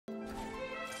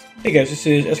Hey guys, this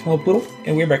is Eskimo Poodle,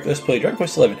 and we're back to Let's Play Dragon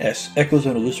Quest XI S Echoes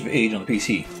of an Elusive Age on the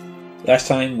PC. Last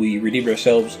time we redeemed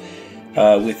ourselves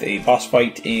with a boss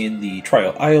fight in the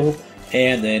Trial Isle,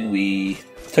 and then we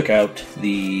took out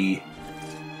the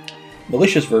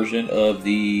malicious version of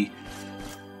the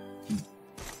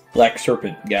Black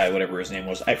Serpent guy, whatever his name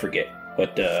was, I forget.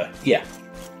 But yeah.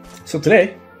 So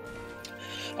today,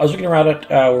 I was looking around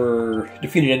at our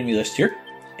defeated enemy list here,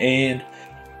 and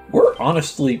we're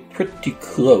honestly pretty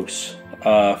close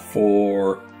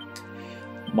for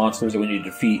monsters that we need to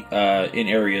defeat in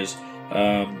areas.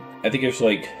 I think there's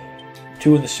like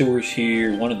 2 in the sewers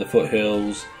here, 1 in the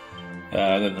foothills,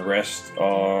 then the rest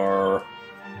are...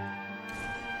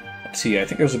 Let's see, I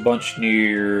think there's a bunch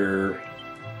near...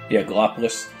 Yeah,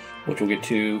 Gallipolis, which we'll get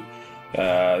to.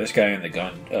 This guy in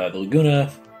the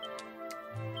Laguna.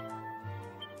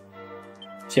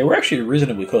 So yeah, we're actually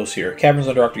reasonably close here. Caverns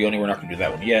under Octagoni, we're not going to do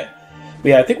that one yet. But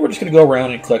yeah, I think we're just going to go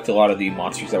around and collect a lot of the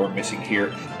monsters that we're missing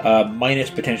here. Minus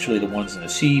potentially the ones in the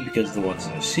sea, because the ones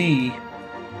in the sea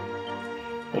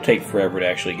will take forever to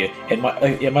actually get. And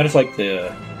minus like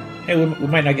the... Hey, we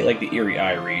might not get like the Eerie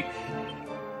Eyrie,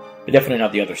 but definitely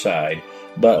not the other side.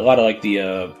 But a lot of like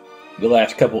the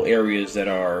last couple areas that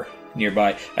are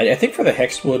nearby. I think for the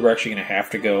Hexwood, we're actually going to have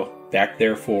to go back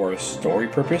there for a story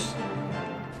purpose.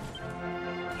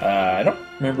 I don't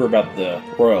remember about the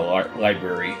Royal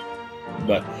Library,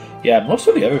 but yeah, most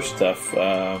of the other stuff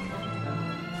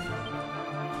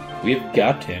we've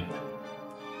gotten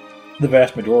the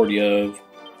vast majority of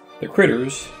the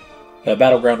critters.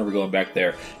 Battleground, we're going back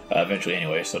there eventually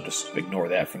anyway, so just ignore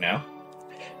that for now.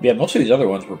 But yeah, most of these other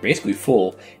ones were basically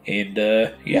full, and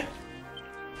yeah.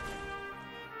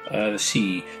 The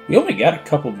sea. We only got a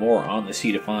couple more on the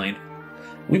sea to find.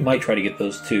 We might try to get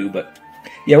those too, but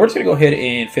yeah, we're just going to go ahead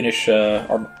and finish,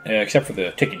 except for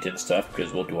the Tickington stuff,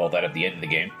 because we'll do all that at the end of the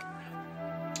game.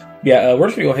 Yeah, we're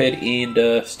just going to go ahead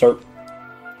and start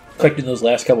collecting those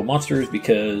last couple monsters,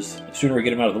 because the sooner we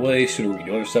get them out of the way, the sooner we can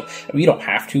do other stuff. I mean, you don't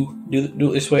have to do it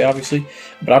this way, obviously,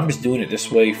 but I'm just doing it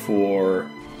this way for...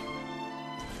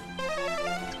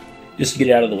 just to get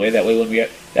it out of the way. That way, when we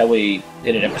get... That way,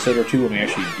 in an episode or two, when we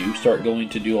actually do start going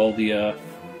to do all the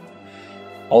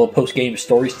post-game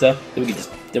story stuff, then we can just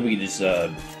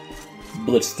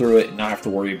blitz through it and not have to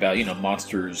worry about, you know,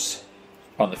 monsters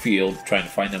on the field, trying to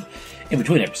find them in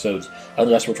between episodes,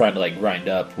 unless we're trying to like grind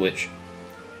up, which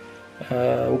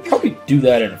we'll probably do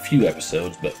that in a few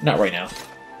episodes, but not right now.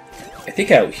 I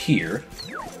think out here,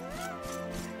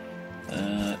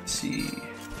 let's see,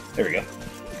 there we go.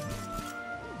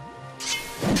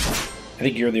 I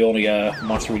think you're the only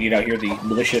monster we need out here, the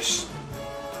malicious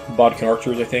Bodkin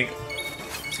Archers, I think.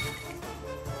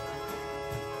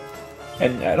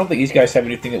 And I don't think these guys have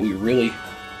anything that we really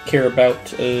care about,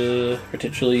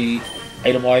 potentially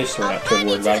item-wise, so we're not too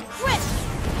worried about them.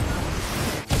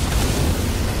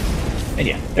 And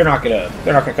yeah, they're not gonna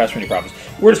cause me any problems.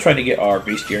 We're just trying to get our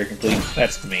bestiary complete.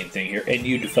 That's the main thing here. And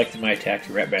you deflected my attack,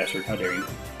 you rat bastard! How dare you?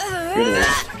 You're the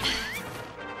worst.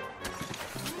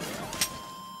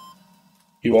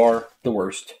 You are the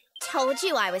worst. Told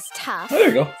you I was tough. Oh, there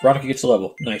you go. Veronica gets a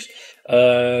level. Nice.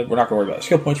 We're not gonna worry about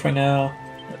skill points right now.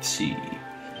 Let's see.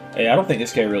 Hey, I don't think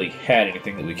this guy really had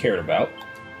anything that we cared about.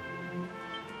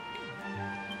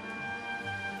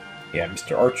 Yeah,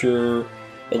 Mr. Archer,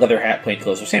 the leather hat, plain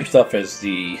clothes. So same stuff as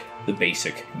the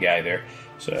basic guy there.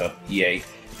 So, yay.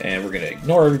 And we're going to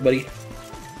ignore everybody.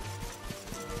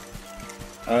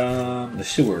 The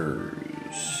sewers.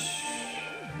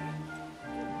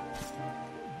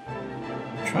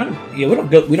 Trying to... Yeah,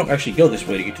 we don't actually go this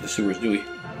way to get to the sewers, do we?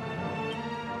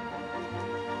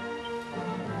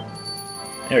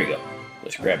 There we go.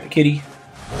 Let's grab the kitty.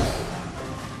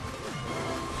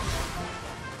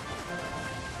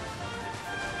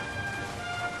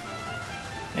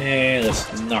 And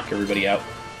let's knock everybody out.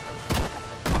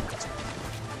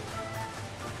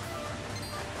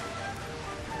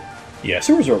 Yeah,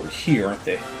 sewers are over here, aren't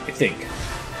they? I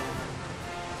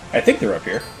think they're up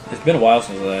here. It's been a while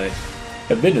since I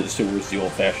have been to the sewers the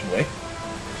old-fashioned way,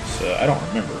 so I don't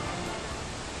remember.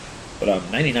 But I'm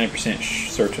 99%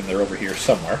 certain they're over here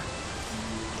somewhere.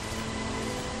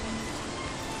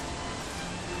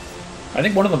 I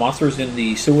think one of the monsters in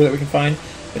the sewer that we can find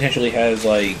potentially has,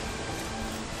 like,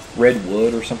 red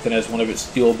wood or something as one of its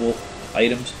stealable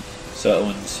items. So that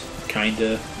one's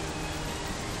kinda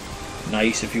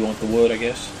nice if you want the wood, I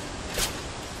guess.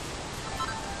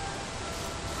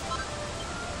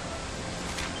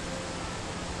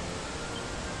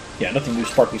 Yeah, nothing new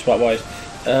sparkly spot-wise.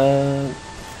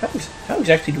 How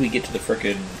exactly do we get to the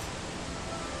frickin'...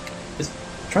 I'm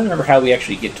trying to remember how we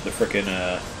actually get to the frickin',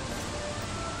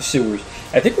 the sewers.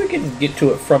 I think we can get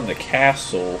to it from the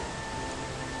castle.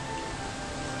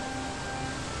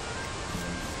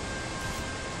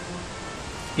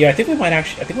 Yeah, I think we might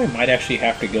actually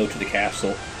have to go to the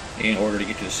castle in order to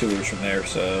get to the sewers from there.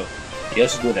 So, yeah,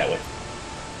 let's do it that way.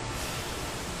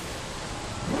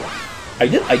 I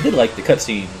did like the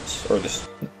cutscenes, or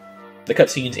the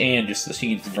cutscenes and just the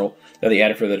scenes in general that they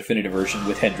added for the definitive version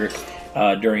with Hendrik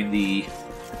during the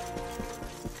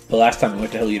last time we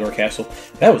went to Heliodor Castle.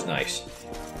 That was nice.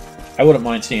 I wouldn't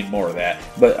mind seeing more of that,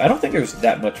 but I don't think there's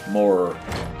that much more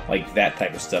like that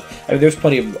type of stuff. I mean, there's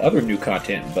plenty of other new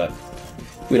content, but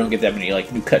we don't get that many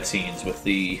like new cutscenes with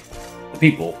the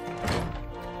people,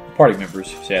 the party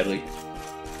members, sadly.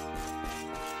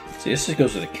 See, this just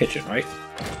goes to the kitchen, right?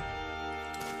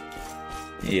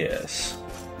 Yes.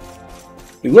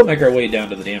 We will make our way down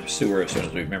to the damn sewer as soon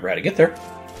as we remember how to get there.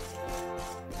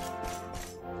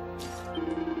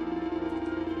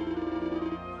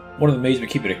 One of the maids would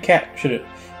keep it a cat. Should it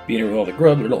be in here with all the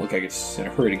grub, but it don't look like it's in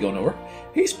a hurry to go nowhere.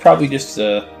 He's probably just,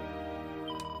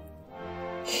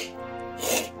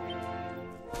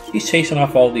 he's chasing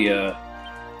off all the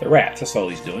rats. That's all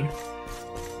he's doing.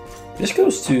 This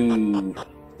goes to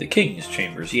the king's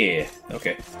chambers. Yeah,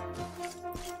 okay.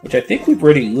 Which I think we've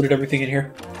already looted everything in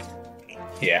here.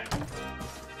 Yeah.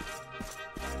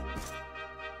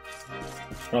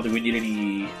 I don't think we need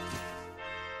any...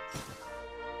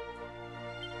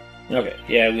 Okay,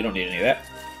 yeah, we don't need any of that.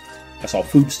 That's all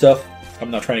food stuff.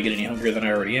 I'm not trying to get any hungrier than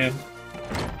I already am.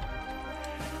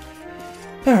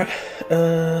 Alright,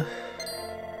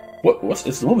 What's...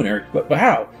 It's the luminary, but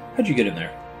how? How'd you get in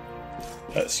there?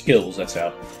 Skills, that's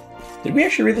how. Did we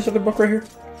actually read this other book right here?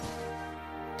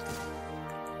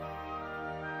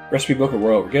 Recipe book of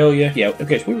Royal Regalia. Yeah,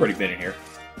 okay, so we've already been in here.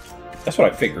 That's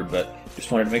what I figured, but just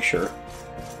wanted to make sure.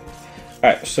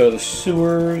 Alright, so the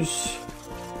sewers...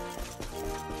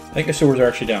 I think the sewers are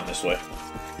actually down this way.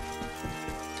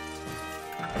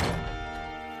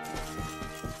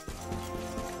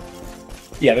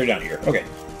 Yeah, they're down here. Okay.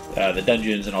 The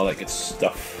dungeons and all that good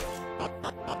stuff.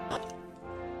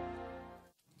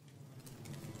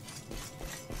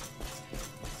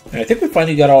 And I think we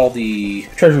finally got all the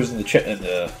treasures in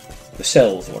the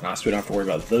cells and whatnot, so we don't have to worry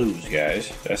about those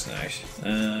guys. That's nice.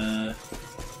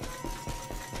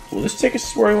 Will this take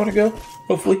us where I want to go?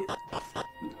 Hopefully.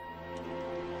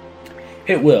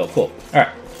 It will. Cool.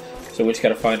 Alright. So we just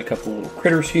gotta find a couple little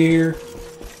critters here.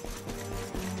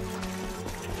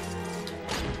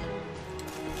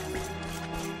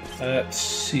 Let's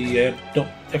see. I don't...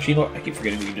 Actually, you know what? I keep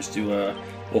forgetting we can just do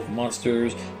Wolf of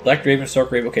Monsters. Black Raven,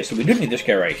 Stark Raven. Okay, so we do need this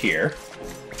guy right here.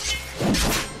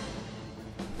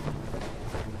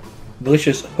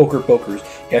 Malicious Poker Pokers.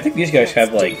 Yeah, I think these guys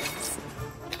have, like,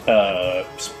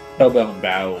 Spellbound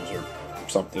Bows or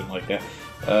something like that.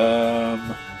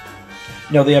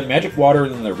 No, they have Magic Water,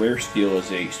 and then the rare steel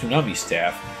is a Tsunami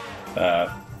Staff,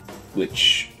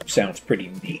 which sounds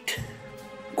pretty neat.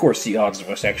 Of course, the odds of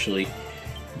us actually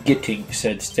getting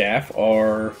said staff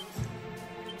are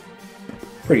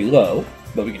pretty low,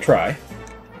 but we can try.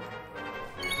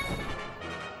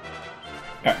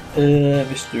 Alright,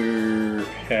 Mr.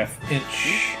 Half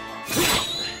Inch.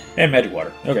 And Magic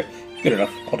Water. Okay, good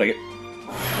enough. I'll take it.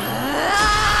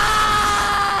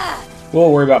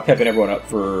 We'll worry about pepping everyone up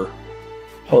for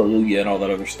Hallelujah and all that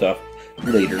other stuff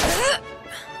later.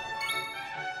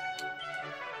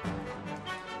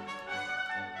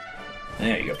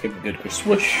 There you go. Give him a good quick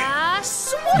swoosh.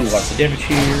 Do lots of damage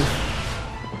here.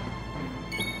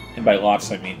 And by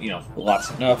lots, I mean, you know,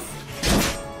 lots enough.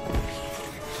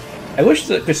 I wish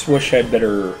that the swoosh had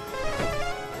better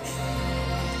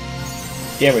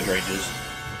damage ranges.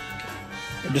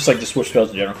 Just like the swoosh spells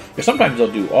in general. Because sometimes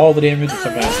they'll do all the damage, and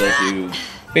sometimes they'll do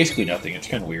basically nothing. It's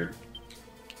kind of weird.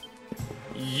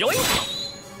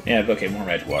 Yoink! Yeah, okay, more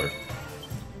Magic Water.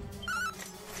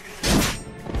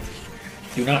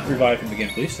 Do not revive him again,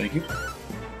 please. Thank you.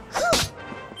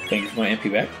 Thank you for my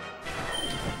MP back.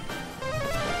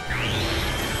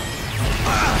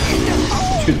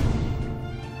 2.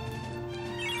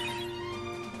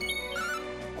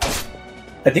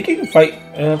 I think you can fight...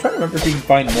 I'm trying to remember if you can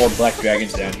find more black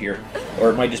dragons down here. Or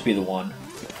it might just be the one.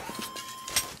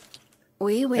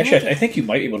 Actually, I think you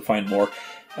might be able to find more.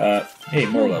 Hey,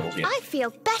 more levels, yeah. I feel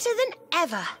better than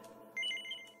ever.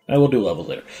 I will do levels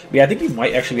later. But yeah, I think you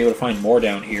might actually be able to find more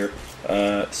down here.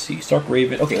 Let's see, Stark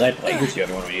Raven. Okay, Lamplight. Here's the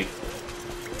other one we need.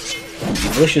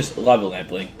 Delicious Lava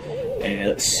Lampling. And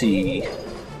let's see.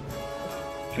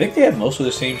 I think they have most of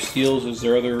the same steals as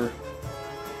their other...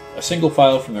 A single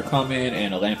file from their common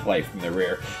and a Lamplight from their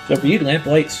rare. So if we need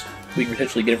Lamplights, we can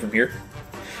potentially get it from here.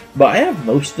 But I have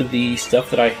most of the stuff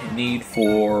that I need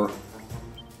for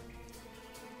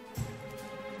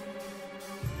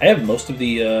I have most of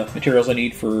the materials I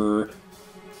need for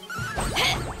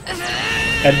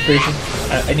item creation.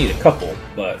 I need a couple,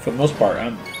 but for the most part,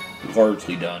 I'm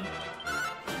largely done.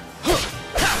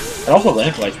 And also,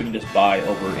 lamp lights we can just buy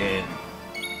over in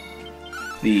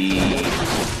the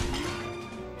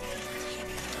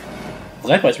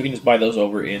lamp lights. We can just buy those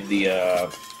over in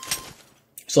the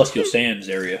Celestial Sands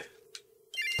area,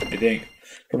 I think,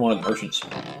 from one of the merchants.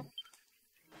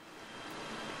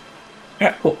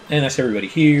 Alright, cool. And that's everybody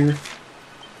here.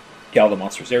 Yeah, all the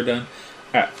monsters there done.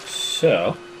 Alright,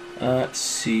 so let's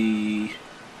see.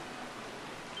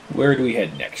 Where do we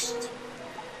head next?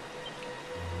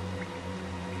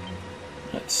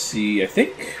 Let's see. I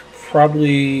think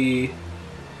probably.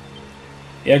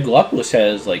 Yeah, Galapagos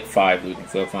has like 5 that we can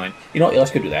go find. You know what? Let's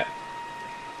go do that.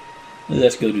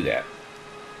 Let's go do that.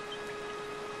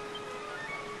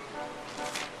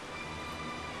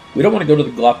 We don't want to go to the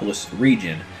Galapagos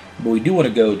region, but we do want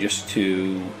to go just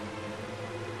to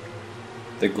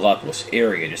the Galapagos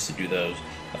area just to do those.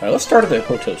 Let's start at the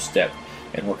Hoto Step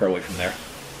and work our way from there.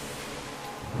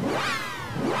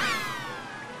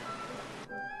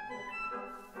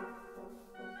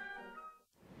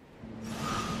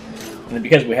 And then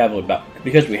because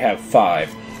we have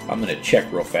 5, I'm going to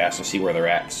check real fast to see where they're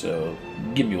at. So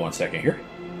give me 1 second here.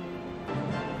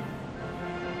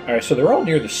 All right, so they're all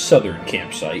near the southern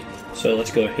campsite. So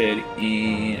let's go ahead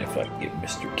and if I can get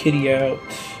Mr. Kitty out.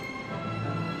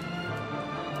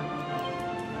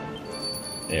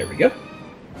 There we go.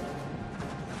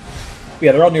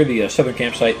 Yeah, they're all near the southern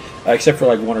campsite, except for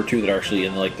like 1 or 2 that are actually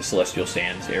in like the Celestial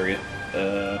Sands area.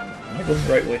 Am I going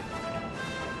the right way?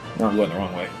 No, I'm going the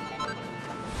wrong way.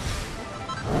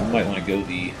 I might want to go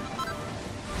the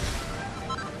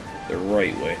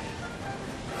right way.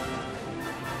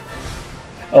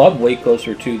 Oh, I'm way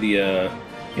closer to the,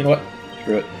 you know what?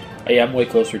 Screw it. Yeah, I'm way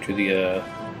closer to the,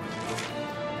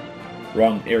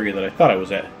 wrong area that I thought I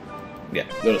was at. Yeah,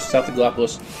 go to south of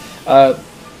Galapagos.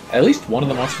 At least one of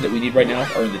the monsters that we need right now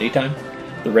are in the daytime.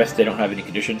 The rest, they don't have any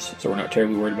conditions, so we're not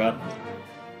terribly worried about.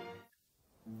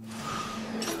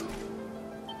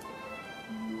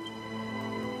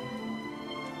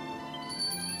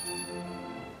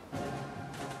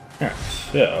 Alright,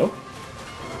 so...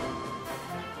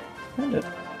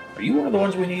 Are you one of the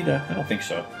ones we need? I don't think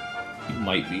so. You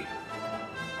might be.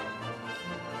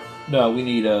 No, we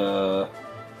need, okay,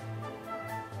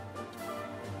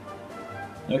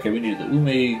 we need the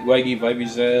Ume, Wagi,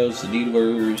 Vibizels, the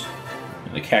Needlers,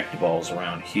 and the Cactiballs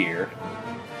around here.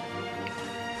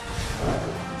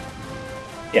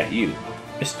 Yeah, you.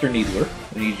 Mr. Needler.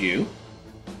 We need you.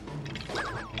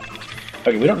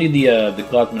 Okay, we don't need the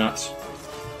Cloudmonauts.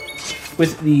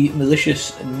 With the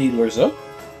Malicious Needlers, though.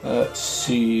 Let's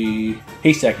see.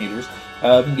 Haystack Needlers. We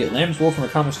can get Lamb's Wool from a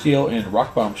common steel and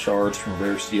Rock Bomb Shards from a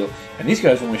rare steel. And these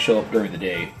guys only show up during the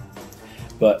day.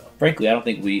 But frankly, I don't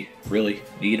think we really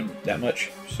need them that much.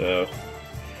 So,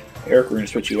 Eric, we're going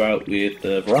to switch you out with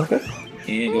Veronica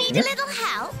and go from there. Need a little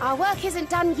help? Our work isn't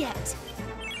done yet.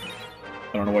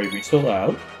 I don't know why you're being so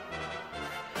loud.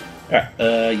 Alright,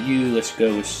 let's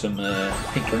go with some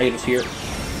pink tornadoes here.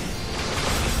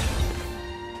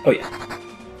 Oh yeah.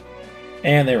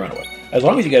 And they run away. As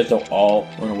long as you guys don't all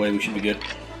run away, we should be good.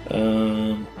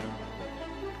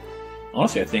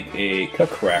 Honestly, I think a cut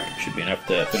crack should be enough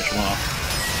to finish them off.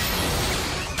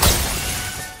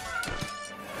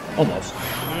 Almost.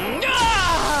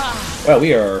 Wow,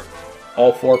 we are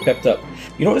all 4 pepped up.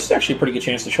 You know what? This is actually a pretty good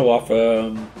chance to show off.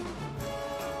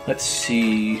 Let's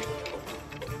see.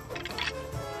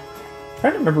 I'm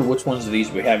trying to remember which ones of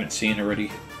these we haven't seen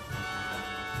already.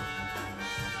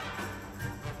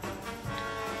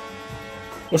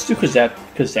 Let's do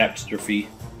Kazapstrophe,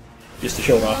 just to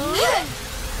show it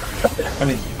off. I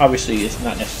mean, obviously it's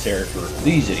not necessary for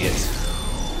these idiots,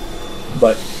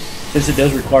 but since it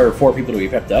does require 4 people to be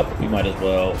pepped up, we might as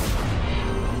well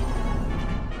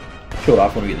show it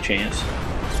off when we get the chance.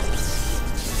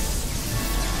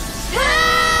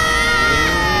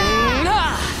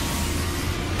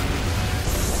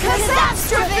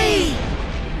 Catastrophe!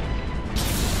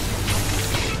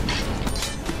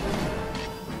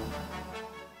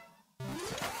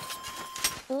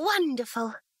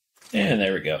 Wonderful. And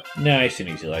there we go. Nice and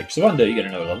easy. Like Savanda, you get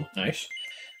another level. Nice.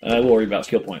 We'll worry about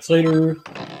skill points later.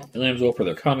 The Lambs will for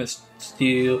their common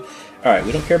steel. Alright,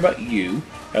 we don't care about you.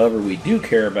 However, we do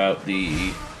care about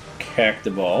the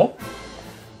Cactiball.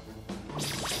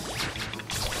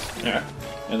 Alright.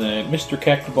 And then Mr.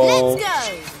 Cactiball.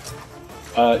 Let's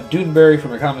go! Duneberry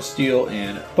from a common steel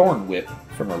and Thorn Whip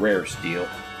from a rare steel.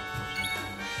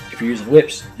 If you're using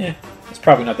whips, it's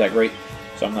probably not that great,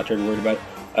 so I'm not terribly worried about it.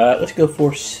 Let's go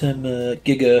for some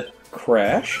Giga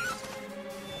Crash.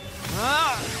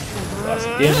 Lots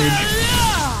of damage.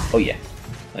 Oh yeah,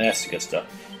 that's the good stuff.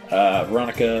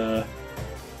 Veronica,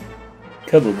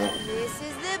 Kaboom. This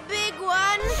is the big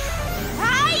one.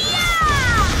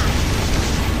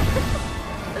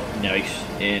 Nice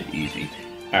and easy.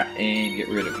 Alright, and get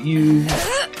rid of you.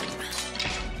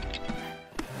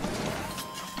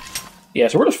 Yeah,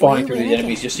 so we're just flying through these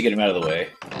enemies just to get them out of the way.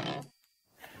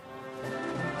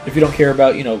 If you don't care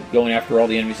about, you know, going after all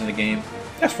the enemies in the game,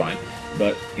 that's fine.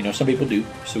 But, you know, some people do,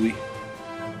 so we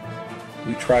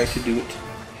try to do it.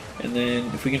 And then,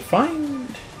 if we can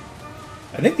find...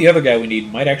 I think the other guy we need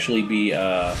might actually be,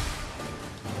 up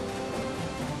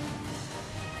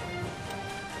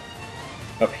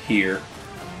here.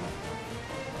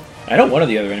 I know one of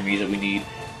the other enemies that we need.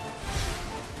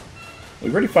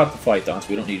 We've already fought the Phython, so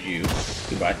we don't need you.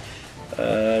 Goodbye.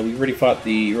 We've already fought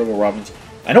the Robo-Robins.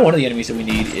 I know one of the enemies that we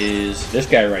need is this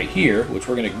guy right here, which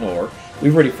we're going to ignore.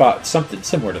 We've already fought something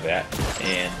similar to that,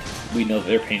 and we know that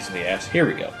they're pains in the ass. Here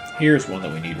we go. Here's one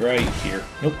that we need right here.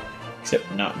 Nope.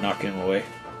 Except not knocking him away.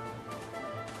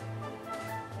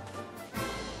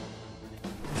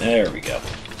 There we go.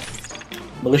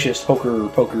 Malicious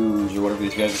pokers, or whatever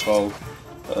these guys are called.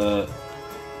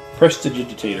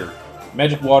 Prestidigitator.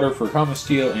 Magic Water for common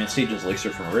steel, and Sage's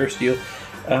Elixir for rare steel.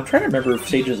 I'm trying to remember if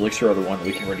Sage's Elixir are the one that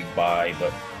we can already buy,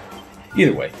 but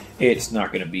either way, it's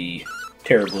not going to be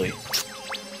terribly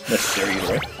necessary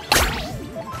either way.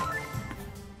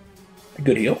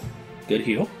 Good heal. Good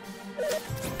heal.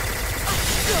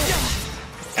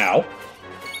 Ow.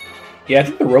 Yeah, I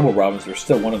think the Robo-Robins are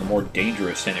still one of the more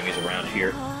dangerous enemies around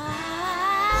here.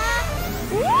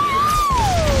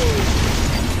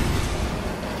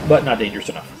 But not dangerous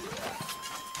enough.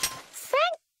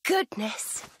 Thank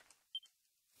goodness.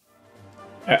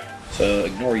 Alright, so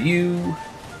ignore you.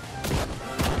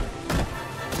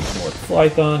 Ignore the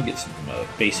Phython, get some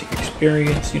basic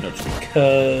experience, you know, just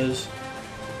because.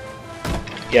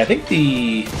 Yeah, I think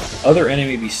the other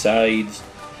enemy besides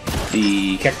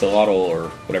the Cactolotl, or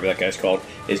whatever that guy's called,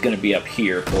 is going to be up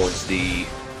here towards the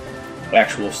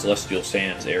actual Celestial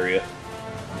Sands area.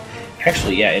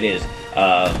 Actually, yeah, it is.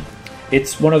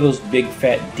 It's one of those big,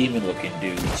 fat, demon-looking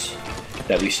dudes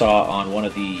that we saw on one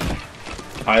of the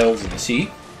isles in the sea.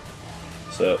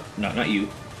 So, not you.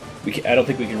 I don't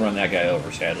think we can run that guy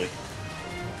over, sadly.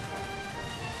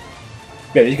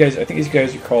 Yeah, these guys. I think these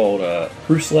guys are called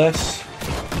Hruseless,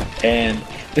 and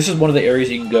this is one of the areas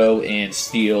you can go and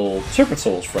steal Serpent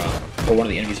Souls from, or one of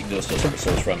the enemies you can go steal Serpent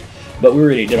Souls from. But we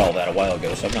already did all that a while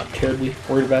ago, so I'm not terribly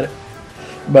worried about it.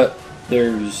 But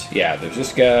there's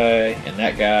this guy and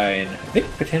that guy, and I think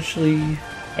potentially,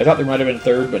 I thought there might have been a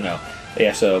third, but no.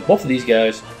 Yeah, so both of these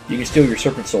guys, you can steal your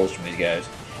Serpent Souls from these guys.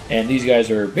 And these guys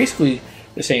are basically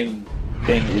the same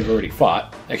thing that we've already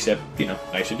fought, except, you know,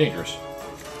 nice and dangerous.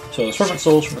 So the Serpent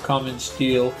Souls from a common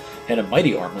steel, and a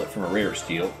Mighty Armlet from a rare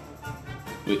steel,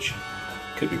 which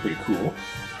could be pretty cool.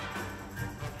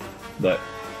 But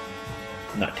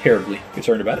I'm not terribly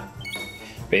concerned about it.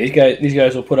 But these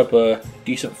guys will put up a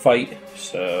decent fight,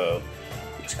 so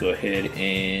let's go ahead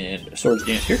and Swords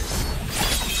Dance here.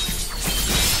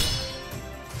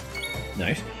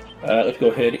 Nice. Let's go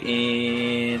ahead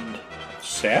and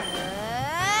Sap.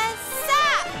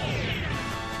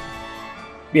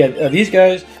 Yeah, these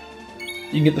guys,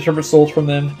 you can get the Serpent Souls from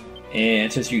them,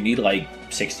 and since you need like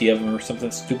 60 of them or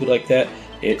something stupid like that,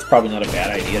 it's probably not a bad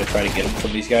idea to try to get them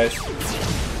from these guys.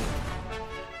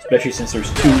 Especially since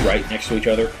there's two right next to each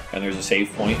other, and there's a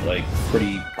save point, like,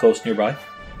 pretty close nearby.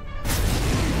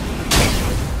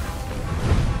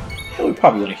 Yeah, we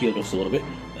probably want to heal just a little bit.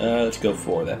 Let's go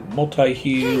for that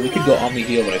multi-heal. We could go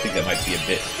Omni-Heal, but I think that might be a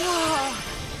bit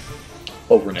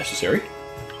over-necessary.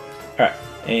 Alright,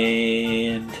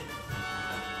 and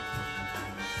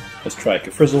let's try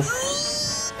Kafrizzle.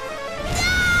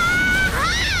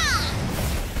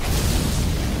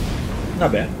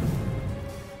 Not bad.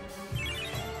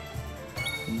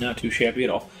 Not too shabby at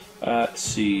all. Let's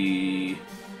see.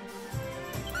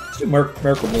 Let's do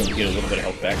Miracle Moon to get a little bit of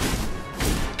health back.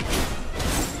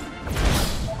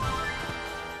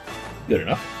 Good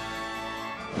enough.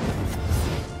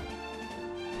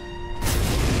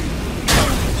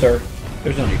 Sir,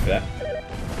 there's no need for that.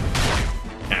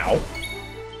 Ow.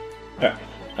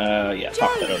 Alright. Yeah,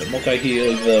 pop that other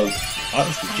multi-heal, though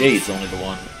honestly Jade's only the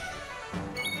one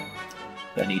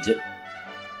that needs it.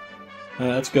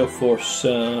 Let's go for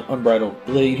some Unbridled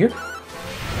Blade here.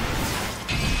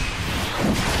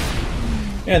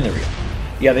 And there we go.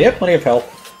 Yeah, they have plenty of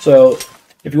health. So,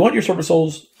 if you want your Serpent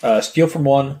Souls, steal from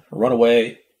one, run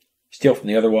away. Steal from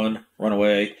the other one, run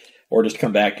away. Or just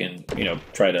come back and, you know,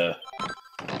 try to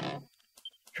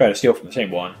steal from the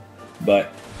same one.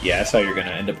 But yeah, that's how you're going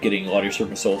to end up getting a lot of your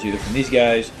Serpent Souls, either from these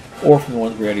guys or from the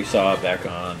ones we already saw back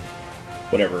on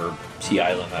whatever sea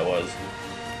island that was.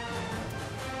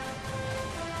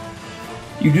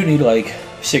 You do need like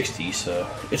 60, so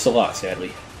it's a lot,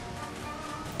 sadly.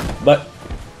 But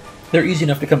they're easy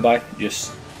enough to come by.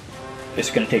 Just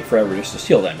it's going to take forever just to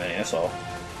steal that many, that's all.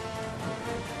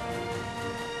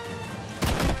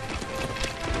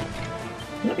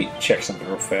 Let me check something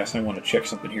real fast. I want to check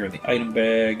something here in the item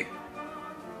bag.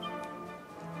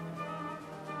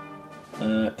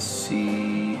 Let's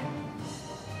see.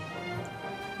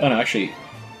 Oh no, actually,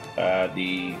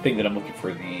 the thing that I'm looking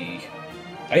for, the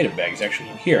item bag, is actually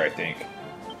in here, I think.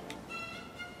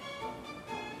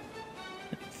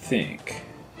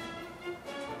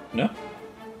 No?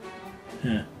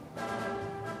 Huh.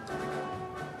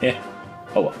 Yeah.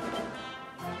 Oh well.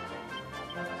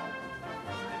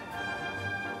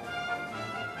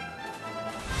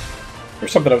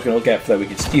 There's something I was going to look at that we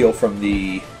could steal from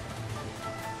the...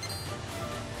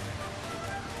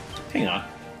 Hang on.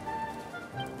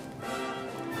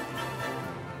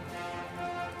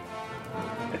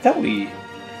 I thought we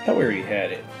already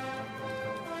had it.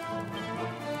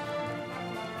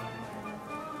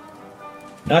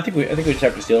 No, I think we just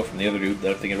have to steal it from the other dude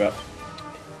that I'm thinking about.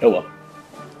 Oh well.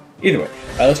 Either way,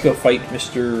 let's go fight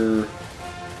Mr.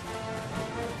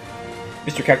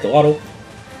 Cactolato,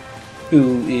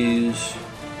 who is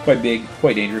quite big,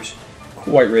 quite dangerous,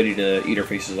 quite ready to eat our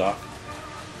faces off.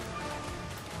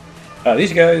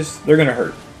 These guys, they're going to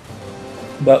hurt.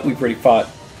 But we've already fought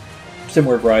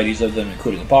similar varieties of them,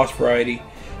 including a boss variety,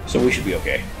 so we should be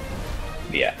okay.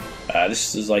 But yeah,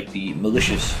 this is like the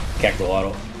malicious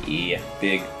Cactolato. Yeah,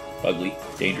 big, ugly,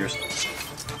 dangerous.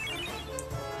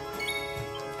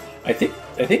 I think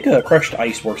crushed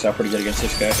ice works out pretty good against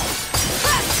this guy.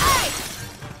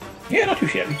 Yeah, not too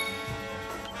shabby.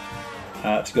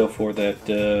 Let's go for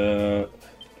that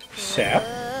sap.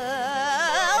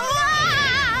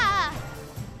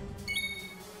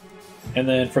 And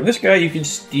then from this guy you can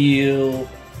steal,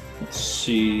 let's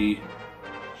see,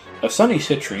 a Sunny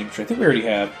Citrine, which I think we already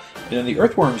have, and then the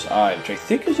Earthworm's Eye, which I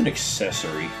think is an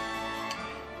accessory.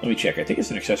 Let me check, I think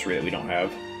it's an accessory that we don't have.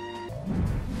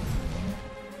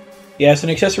 Yeah, it's an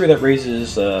accessory that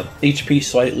raises HP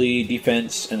slightly,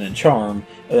 defense, and then charm,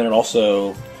 and then it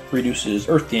also reduces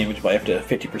earth damage by up to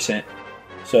 50%.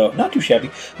 So, not too shabby.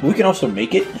 But we can also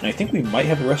make it, and I think we might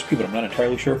have the recipe, but I'm not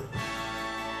entirely sure.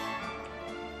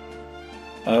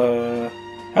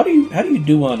 How do you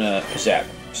do on a zap,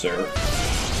 sir?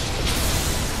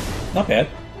 Not bad.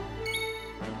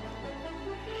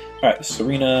 Alright,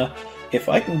 Serena, if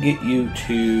I can get you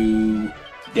to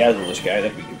dazzle this guy,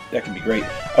 that can be great.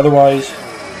 Otherwise,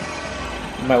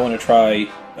 you might want to try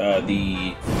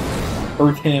the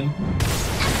Earth Hymn,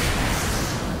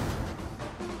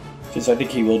 since I think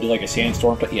he will do like a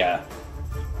sandstorm. But yeah.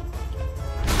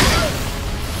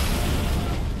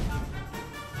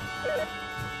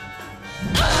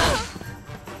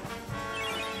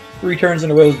 3 turns in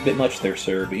a row is a bit much there,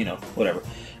 sir, but you know, whatever.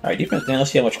 Alright, defense now,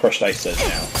 let's see how much crushed ice does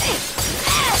now.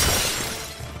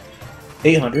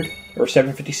 800, or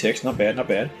 756, not bad, not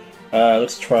bad.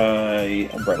 Let's try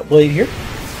Umbrella Blade here.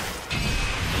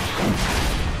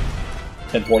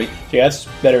 1040. So yeah, that's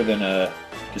better than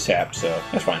Sap, so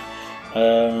that's fine.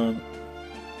 You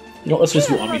know, let's just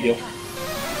do Omni Heal.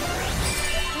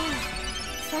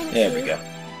 There we go.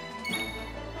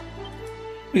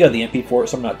 We got the MP for it,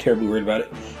 so I'm not terribly worried about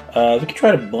it. We can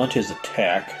try to blunt his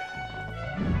attack.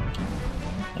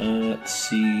 Let's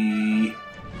see.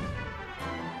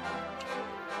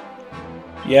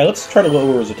 Yeah, let's try to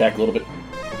lower his attack a little bit.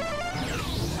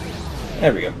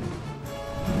 There we go.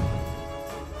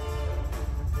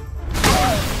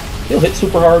 He'll hit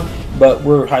super hard, but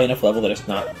we're high enough level that it's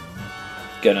not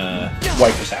gonna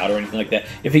wipe us out or anything like that.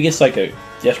 If he gets like a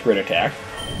desperate attack,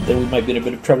 then we might be in a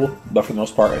bit of trouble, but for the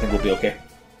most part, I think we'll be okay.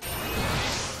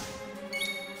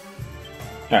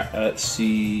 Alright, let's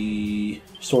see...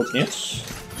 Sword Dance.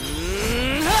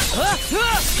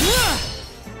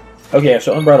 Okay,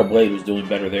 so Unbridled Blade was doing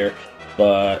better there,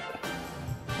 but...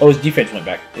 Oh, his defense went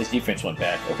back. His defense went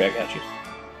back. Okay, I got you.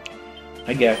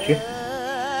 I got you.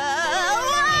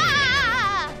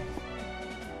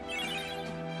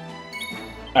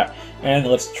 Alright, and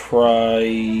let's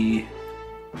try...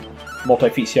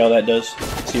 Multi-feet, see how that does.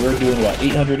 See, we're doing, what,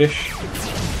 800-ish?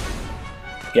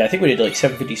 Yeah, I think we did like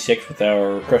 756 with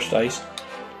our crushed ice.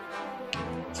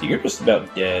 So you're just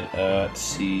about dead. Let's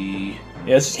see.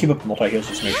 Yeah, let's just keep up the multi-heals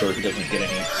just to make sure he doesn't get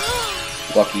any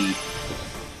lucky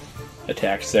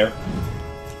attacks there.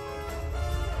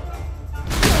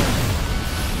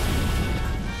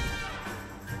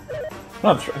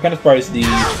 Well, I'm kind of surprised the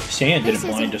sand didn't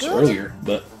blind us earlier,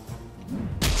 but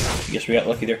I guess we got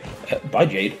lucky there. Bye,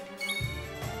 Jade.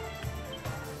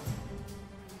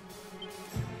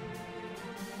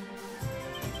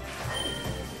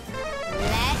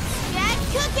 Let's get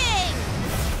cooking!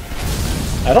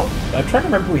 I'm trying to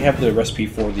remember if we have the recipe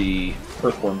for the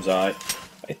Earthworm's Eye.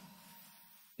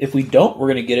 If we don't, we're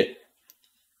going to get it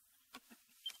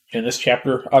in this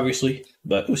chapter, obviously.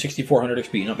 But, ooh, 6,400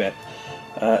 XP, not bad.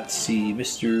 Let's see,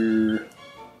 Mr.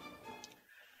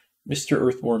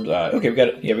 Earthworm's Eye. Okay, we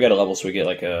got a level, so we get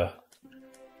like a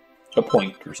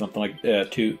point or something like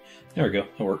that. Two. There we go.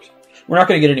 That works. We're not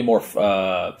going to get any more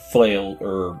flail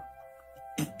or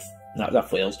not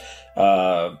flails,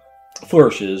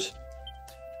 flourishes.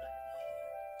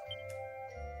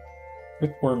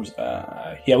 Earthworm's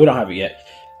Eye. Yeah, we don't have it yet.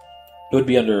 It would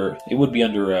be under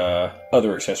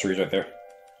other accessories right there.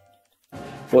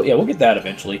 Well, yeah, we'll get that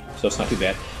eventually, so it's not too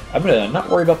bad. I'm gonna not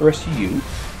worry about the rest of you,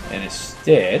 and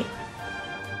instead,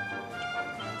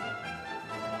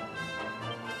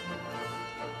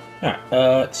 alright,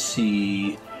 let's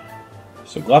see.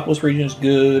 So Galapagos region is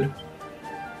good.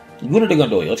 Laguna de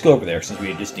Gondolia. Let's go over there since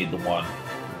we just need the one.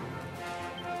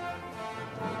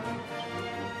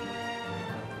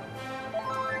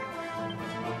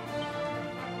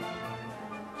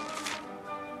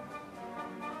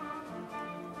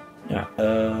 Yeah,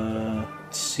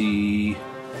 let's see.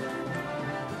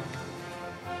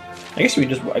 I guess we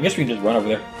can just run over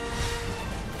there.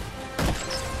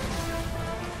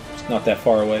 It's not that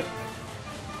far away.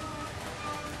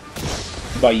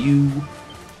 By you.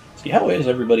 See, how is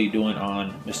everybody doing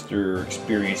on Mr.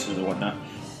 Experiences and whatnot?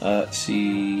 Let's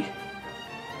see.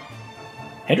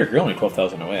 Hendrik, you're only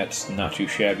 12,000 away. That's not too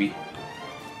shabby.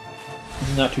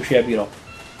 Not too shabby at all.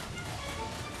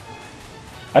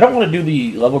 I don't want to do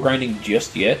the level grinding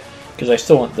just yet, because I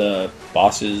still want the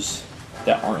bosses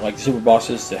that aren't like the super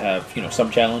bosses to have, you know,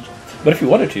 some challenge. But if you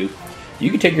wanted to,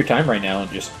 you could take your time right now and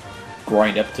just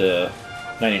grind up to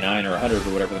 99 or 100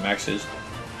 or whatever the max is,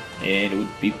 and it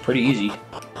would be pretty easy.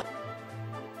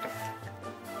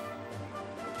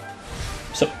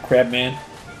 What's up, Crabman?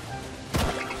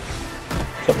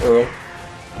 What's up, Earl?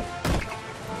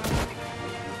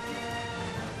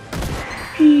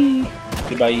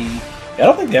 Goodbye. I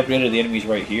don't think they upgraded the enemies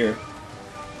right here.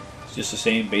 It's just the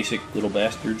same basic little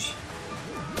bastards.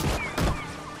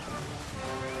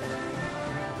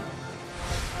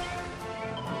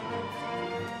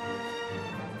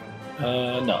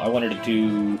 No, I wanted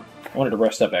to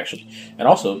rest up actually, and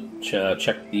also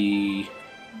check the.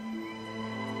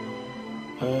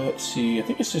 Let's see. I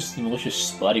think it's just the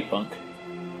malicious Splatty Punk.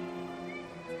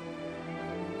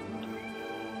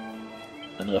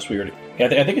 Unless we already... Yeah,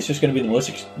 I think it's just going to be the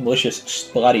malicious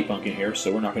Splatty Punk in here,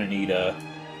 so we're not going to need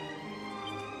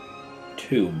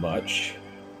too much.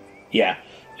 Yeah,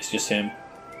 it's just him.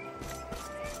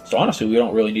 So honestly, we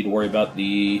don't really need to worry about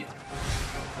the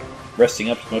resting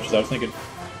up as much as I was thinking.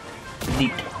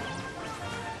 Neat.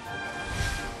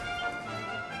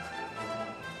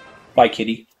 Bye,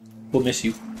 kitty. We'll miss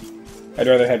you. I'd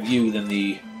rather have you than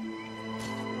the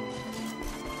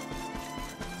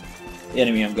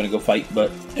enemy I'm going to go fight,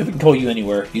 but if we can call you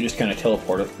anywhere, you just kind of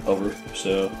teleport over,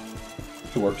 so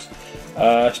it works.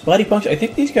 Splatty Punks, I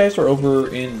think these guys are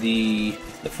over in the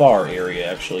far area,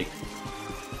 actually.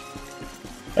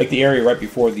 Like the area right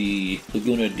before the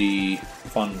Laguna de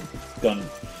Fun Gun,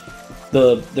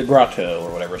 the Grotto,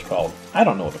 or whatever it's called. I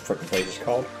don't know what the frickin' place is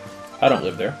called. I don't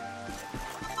live there.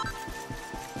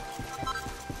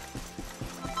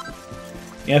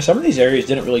 Yeah, some of these areas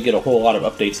didn't really get a whole lot of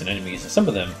updates and enemies, and some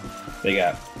of them, they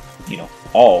got, you know,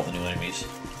 all the new enemies.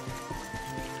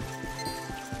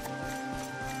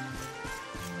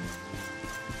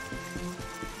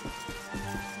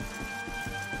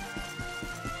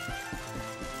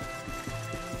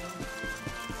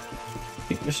 I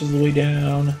think this is the way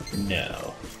down.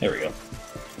 No. There we go.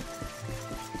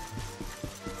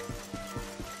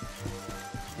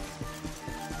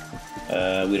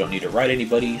 We don't need to ride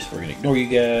anybody, so we're going to ignore you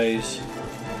guys.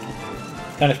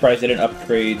 Kind of surprised they didn't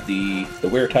upgrade the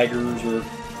were-tigers, or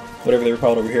whatever they were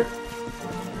called over here.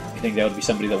 I think that would be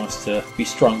somebody that wants to be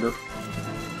stronger.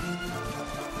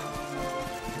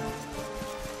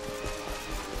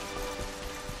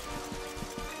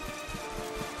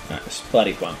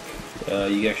 Splatty Punk.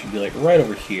 You guys should be like right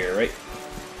over here, right?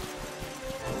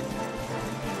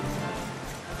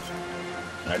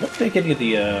 I don't think any of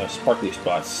the sparkly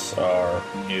spots are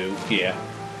new. Yeah.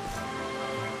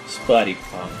 Splatty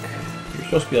Punk. You're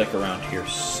supposed to be like around here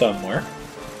somewhere.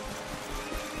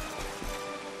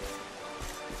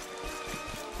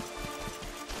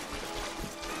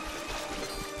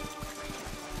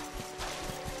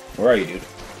 Where are you, dude?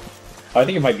 Oh, I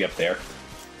think it might be up there.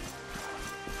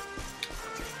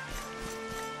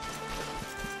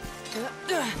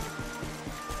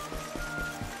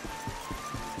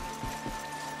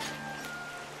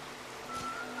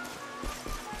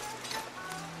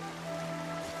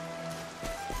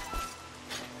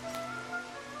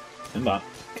 Come on.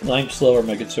 Climb slower,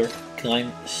 my good sir.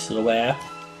 Climb slower.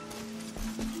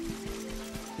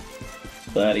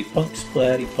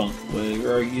 Splatty punk,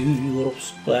 where are you, you little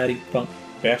splatty punk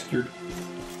bastard?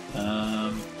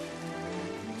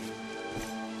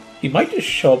 He might just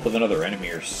show up with another enemy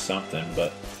or something,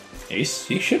 but he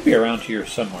should be around here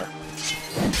somewhere.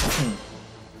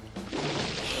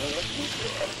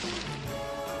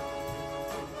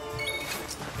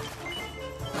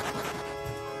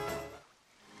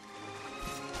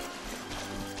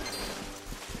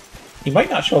 He might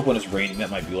not show up when it's raining,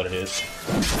 that might be what it is.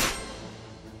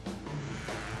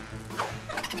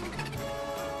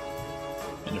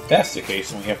 And if that's the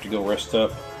case, then we have to go rest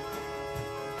up.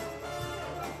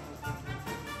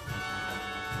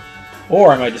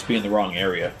 Or I might just be in the wrong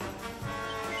area.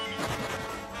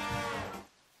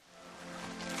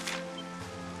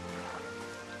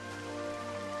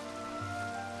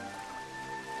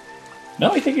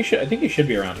 No, I think he should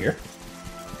be around here.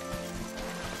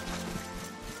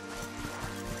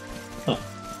 Huh.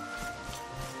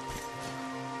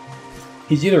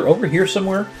 He's either over here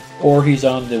somewhere, or he's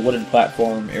on the wooden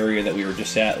platform area that we were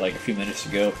just at like a few minutes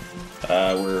ago,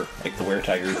 where like the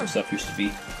were-tigers and stuff used to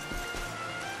be.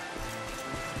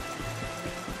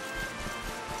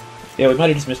 Yeah, we might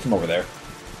have just missed him over there.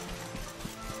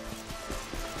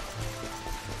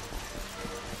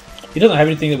 He doesn't have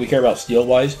anything that we care about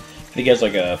steel-wise. I think he has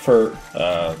like a fur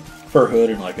hood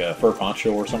and like a fur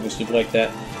poncho or something stupid like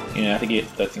that. You know, I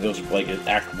think those are like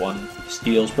Act 1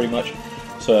 steals pretty much.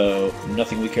 So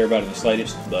nothing we care about in the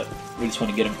slightest, but we just want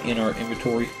to get him in our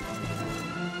inventory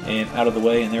and out of the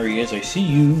way. And there he is. I see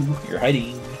you. You're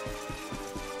hiding.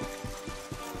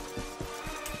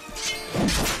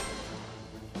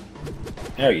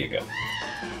 There you go.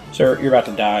 Sir, you're about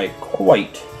to die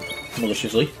quite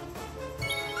maliciously.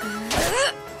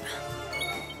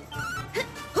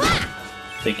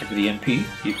 Thank you for the MP.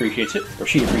 He appreciates it. Or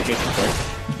she appreciates it, sorry.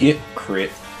 Get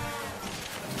crit.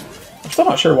 I'm still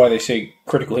not sure why they say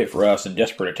critical hit for us and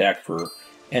desperate attack for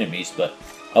enemies, but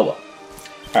oh well.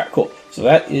 Alright, cool. So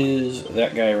that is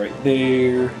that guy right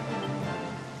there.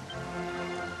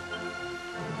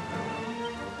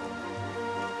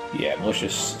 Yeah,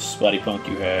 malicious splatty punk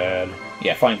you had.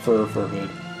 Yeah, fine fur hood.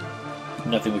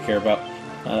 Nothing we care about.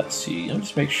 Let's see. Let me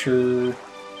just make sure.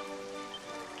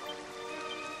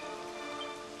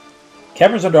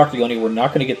 Caverns under Octagonia, we're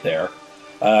not going to get there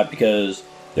because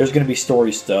there's going to be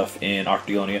story stuff in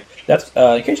Octagonia. That's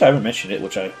in case I haven't mentioned it,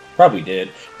 which I probably did.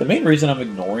 The main reason I'm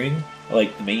ignoring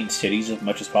like the main cities as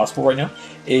much as possible right now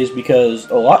is because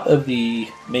a lot of the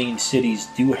main cities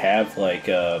do have like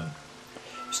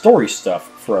story stuff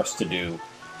for us to do.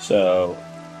 So,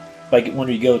 like when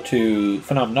we go to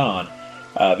Phenomenon,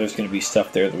 there's going to be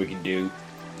stuff there that we can do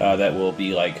that will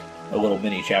be like a little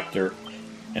mini chapter,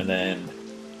 and then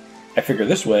I figure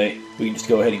this way we can just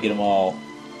go ahead and get them all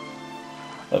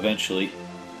eventually.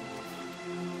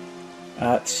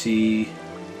 Let's see.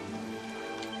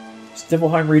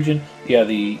 Stivalheim region. Yeah,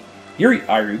 the Erie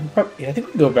Eyrie. Yeah, I think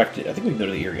we can go back to. I think we can go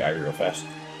to the Erie Eyrie real fast.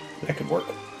 That could work.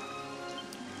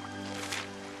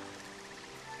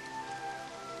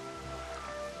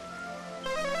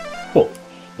 Cool.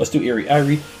 Let's do Erie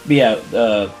Eyrie. But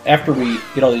yeah, after we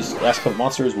get all these last couple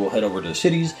monsters, we'll head over to the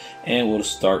cities, and we'll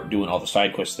just start doing all the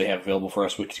side quests they have available for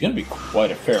us, which is going to be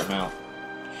quite a fair amount.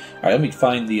 Alright, let me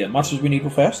find the monsters we need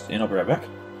real fast, and I'll be right back.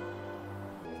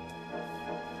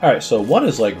 Alright, so one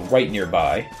is like right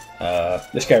nearby.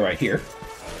 This guy right here.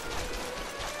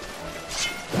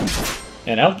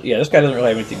 And yeah, this guy doesn't really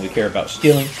have anything we care about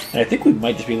stealing, and I think we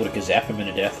might just be able to zap him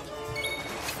into death.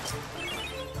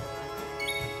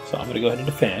 So I'm going to go ahead and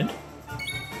defend.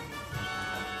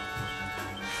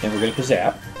 And we're going to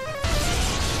zap.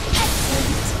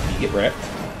 You get wrecked.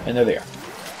 And there they are.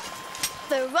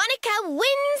 Veronica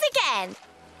wins again.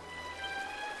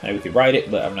 Now we could ride it,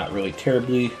 but I'm not really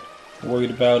terribly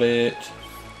worried about it.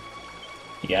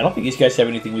 Yeah, I don't think these guys have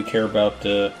anything we care about.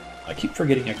 I keep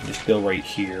forgetting I can just go right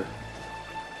here.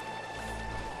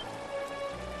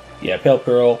 Yeah, Pale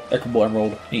Pearl, Equitable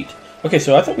Emerald, neat. Okay,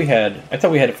 so I thought we had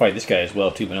to fight this guy as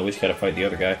well too, but now we just got to fight the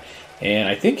other guy, and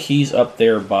I think he's up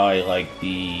there by like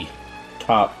the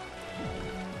top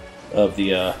of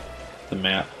the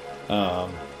map.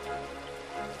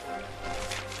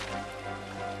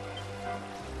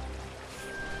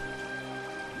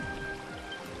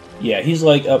 Yeah, he's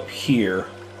like up here,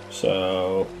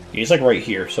 So, he's like right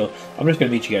here. So, I'm just going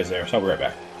to meet you guys there. So, I'll be right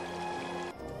back.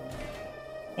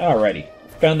 Alrighty.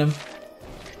 Found him.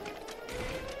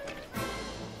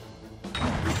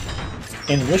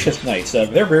 And Delicious Knights.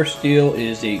 Their rare steel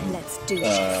is a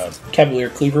Cavalier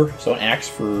Cleaver, so an axe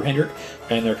for Hendrik.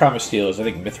 And their common steel is, I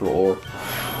think, Mithril Ore.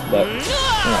 But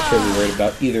I'm not terribly worried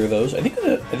about either of those. I think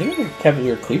the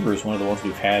Cavalier Cleaver is one of the ones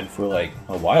we've had for like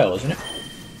a while, isn't it?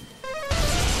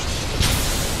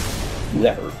 Ooh,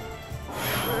 that hurt.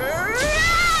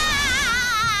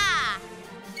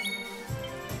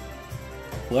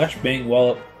 Flashbang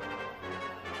Wallop.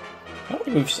 I don't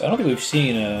think we've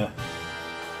seen a.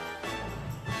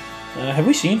 Have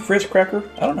we seen Frizz Cracker?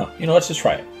 I don't know. You know, let's just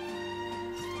try it.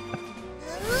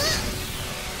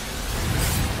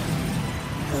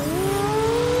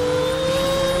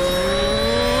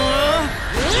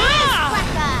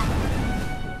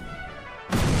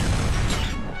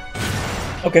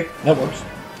 Okay, that works.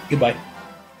 Goodbye.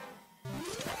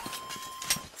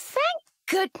 Thank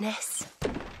goodness.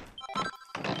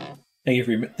 Thank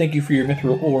you for your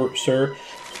Mithril Ore, sir.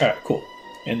 All right, cool.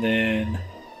 And then,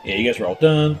 yeah, you guys are all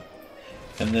done.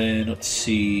 And then let's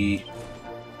see.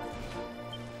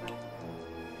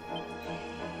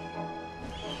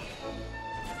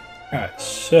 All right,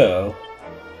 so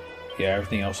yeah,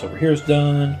 everything else over here is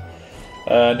done.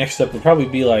 Next up would probably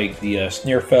be like the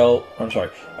Snarefelt. I'm sorry,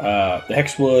 the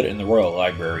Hexwood and the Royal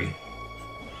Library.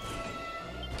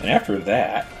 And after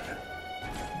that,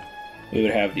 we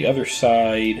would have the other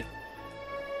side.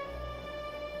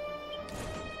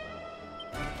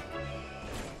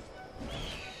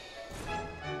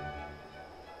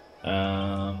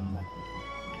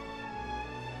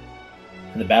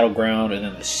 And the Battleground, and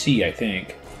then the sea, I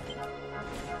think.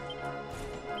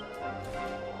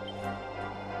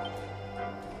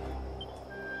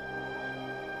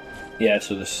 Yeah,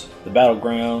 so the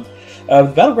Battleground.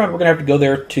 The Battleground, we're going to have to go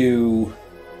there to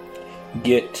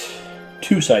get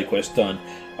 2 side quests done.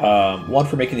 One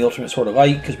for making the Ultimate Sword of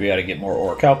Light, because we got to get more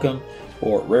Orichalcum,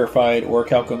 or rarefied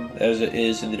Orichalcum, as it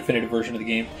is in the definitive version of the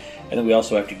game. And then we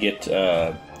also have to get...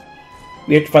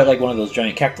 we have to fight like one of those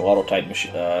giant Cactolotl type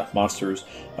monsters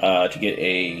to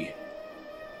get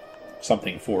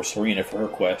something for Serena for her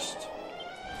quest.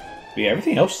 But yeah,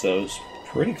 everything else, though, is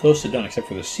pretty close to done, except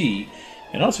for the sea.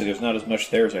 And honestly, there's not as much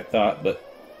there as I thought, but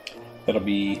that'll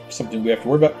be something we have to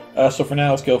worry about. So for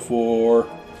now, let's go for...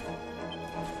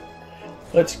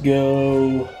 Let's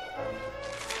go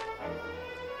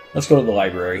to the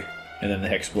library, and then the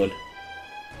Hexwood.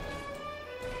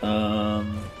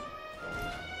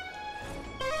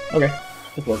 Okay,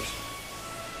 that works.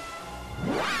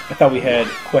 I thought we had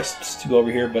quests to go over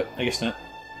here, but I guess not.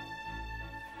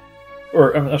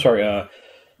 Or, I'm sorry,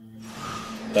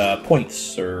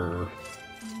 points, or...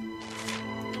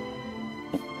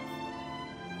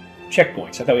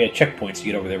 checkpoints. I thought we had checkpoints to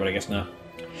get over there, but I guess not.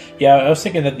 Yeah, I was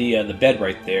thinking that the bed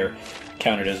right there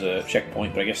counted as a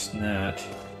checkpoint, but I guess not.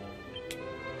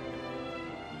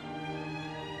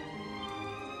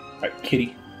 Alright,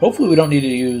 kitty. Hopefully we don't need to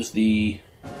use the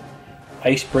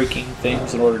ice-breaking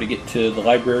things in order to get to the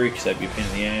library, because that'd be a pain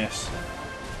in the ass.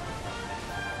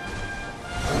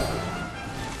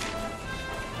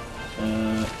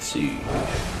 Let's see.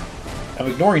 I'm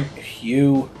ignoring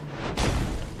you.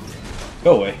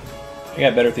 Go away. I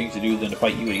got better things to do than to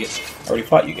fight you idiots. I already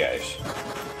fought you guys.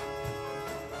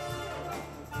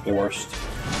 The worst.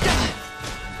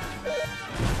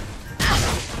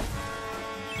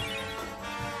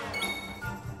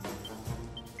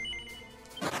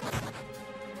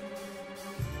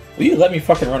 Will you let me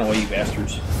fucking run away, you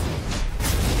bastards?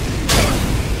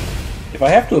 If I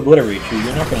have to obliterate you,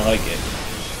 you're not gonna like it.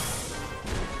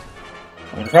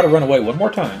 I'm gonna try to run away one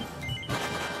more time.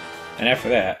 And after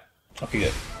that, I'll be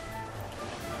good.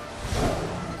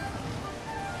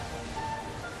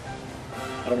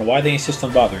 I don't know why they insist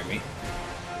on bothering me.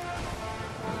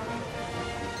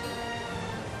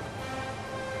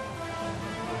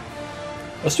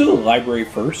 Let's do the library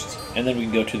first, and then we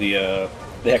can go to the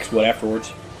Hexwood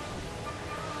afterwards.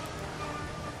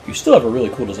 You still have a really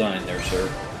cool design there, sir.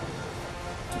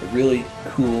 A really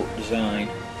cool design.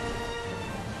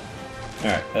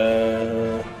 Alright,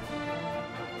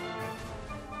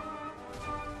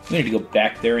 we need to go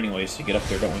back there anyways to get up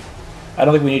there, don't we? I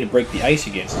don't think we need to break the ice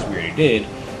again since we already did.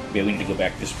 Yeah, we need to go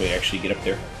back this way to actually get up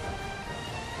there.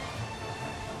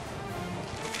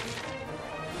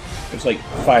 There's like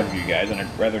 5 of you guys, and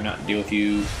I'd rather not deal with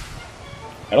you.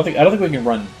 I don't think we can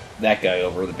run that guy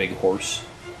over, the big horse.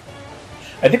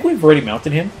 I think we've already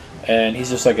mounted him, and he's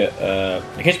just like a,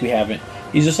 in case we haven't,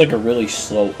 he's just like a really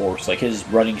slow horse. Like, his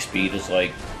running speed is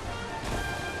like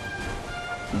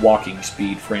walking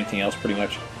speed for anything else, pretty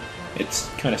much. It's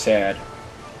kind of sad.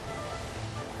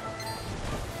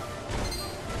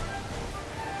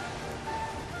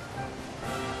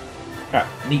 Ah,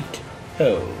 neat.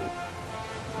 Oh.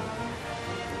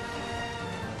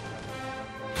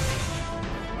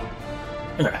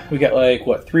 We got like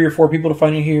what, 3 or 4 people to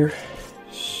find in here.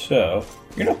 So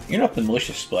you're not the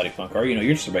malicious Splatty Punk, are you? No,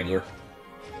 you're just a regular.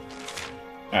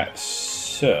 Alright,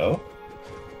 so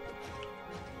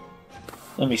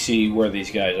let me see where these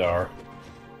guys are.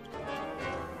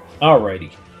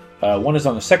 Alrighty. One is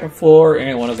on the 2nd floor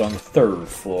and one is on the 3rd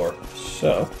floor.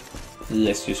 So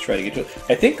let's just try to get to it.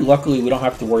 I think luckily we don't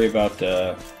have to worry about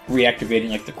reactivating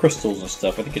like the crystals and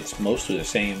stuff. I think it's mostly the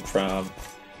same from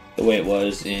the way it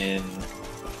was in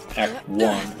Act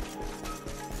 1.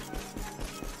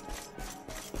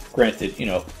 Granted, you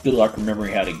know, good luck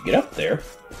remembering how to get up there.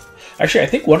 Actually, I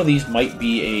think one of these might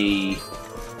be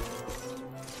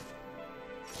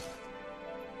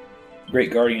a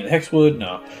Great Guardian of the Hexwood.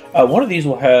 No. One of these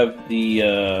will have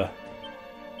the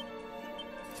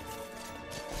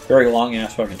very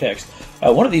long-ass fucking text.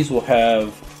 One of these will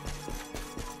have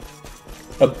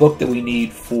a book that we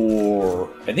need for,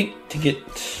 I think, to get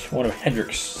one of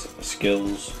Hendrik's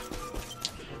skills.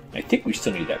 I think we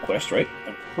still need that quest, right?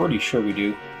 I'm pretty sure we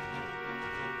do.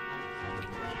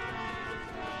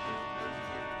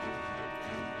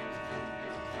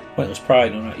 Pointless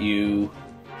Pride, no, not you.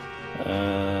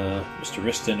 Mr.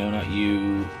 Rista, no, not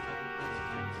you.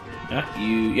 Not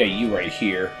you. Yeah, you right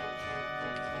here.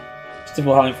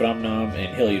 Stimble Howling Phenomenon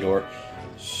and Heliodor.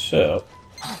 So,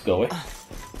 go away.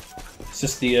 Is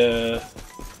this the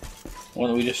one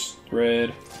that we just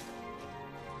read?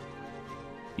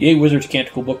 Yay, Wizard's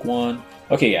Canticle, Book 1.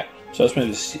 Okay, yeah. So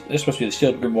this must be the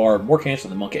Sealed Grimoire Morcant that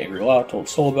the monk Angry-La told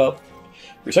Soul about.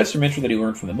 Recites the mantra that he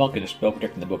learned from the monk, and the spell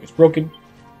protecting the book is broken.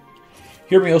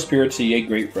 Hear me, O spirits, the yea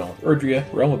great realm of Erdrea,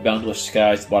 realm of boundless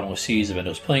skies, the bottomless seas of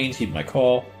Endo's plains, heed my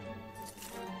call.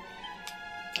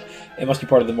 It must be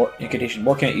part of the incantation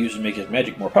Morcant used to make his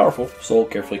magic more powerful. Soul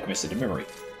carefully commits it to memory.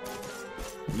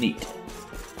 Neat.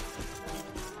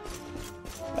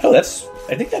 Oh, I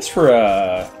think that's for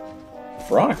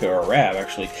Veronica or Rab,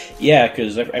 actually. Yeah,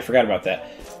 because I forgot about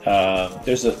that.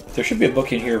 There should be a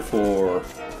book in here for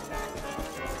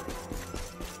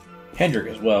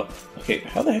Hendrik as well. Okay,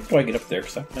 how the heck do I get up there?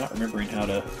 Because I'm not remembering how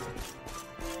to.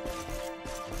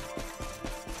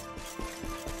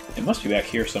 It must be back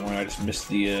here somewhere. I just missed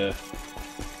the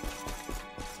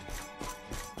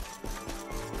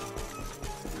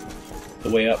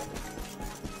way up.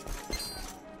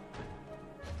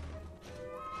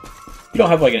 You don't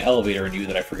have like an elevator in you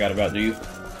that I forgot about, do you?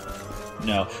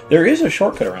 No. There is a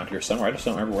shortcut around here somewhere. I just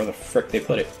don't remember where the frick they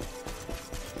put it.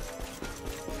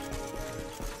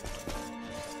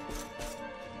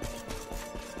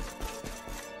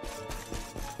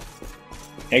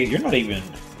 Hey, you're not even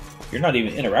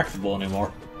interactable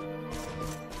anymore.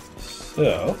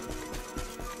 So,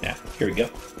 yeah, here we go.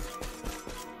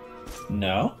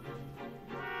 No.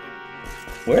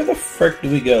 Where the frick do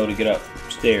we go to get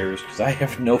upstairs? Because I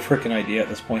have no frickin' idea at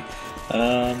this point.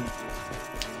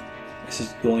 This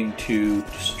is going to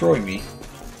destroy me.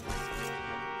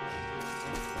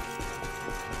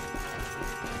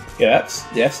 Yeah,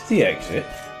 that's the exit.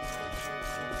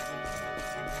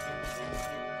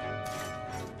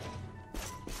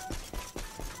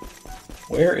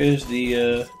 Where is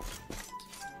the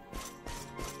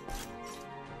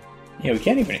yeah, we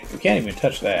can't even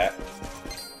touch that.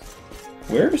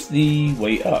 Where's the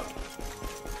way up?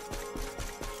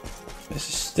 This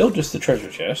is still just the treasure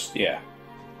chest, yeah.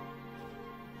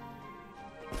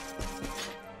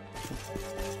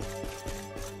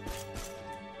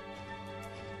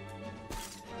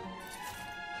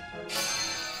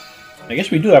 I guess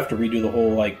we do have to redo the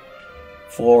whole, like,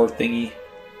 floor thingy.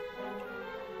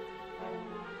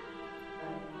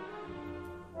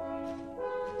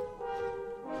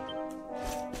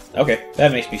 Okay,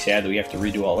 that makes me sad that we have to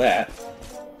redo all that.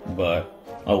 But,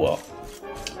 oh well.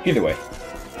 Either way.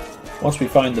 Once we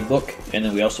find the book, and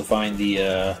then we also find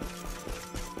the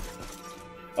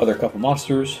other couple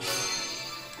monsters,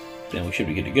 then we should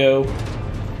be good to go.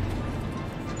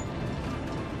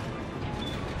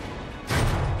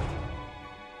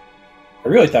 I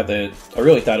really thought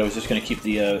it was just going to keep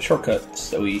the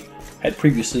shortcuts that we had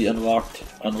previously unlocked,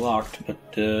 but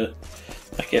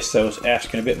I guess that was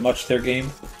asking a bit much there, game.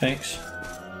 Thanks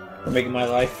for making my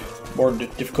life more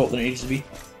difficult than it needs to be.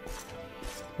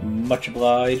 Much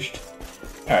obliged.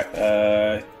 Alright,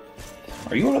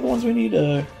 are you one of the ones we need?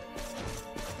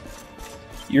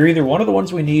 You're either one of the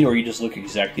ones we need, or you just look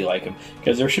exactly like him.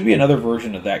 Because there should be another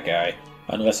version of that guy,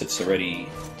 unless it's already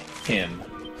him.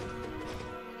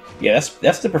 Yeah,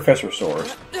 that's the Professor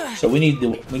Sword. So we need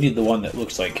the one that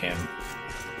looks like him.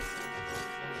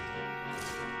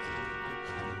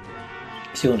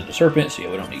 Sealing of the Serpent, so yeah,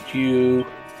 we don't need you.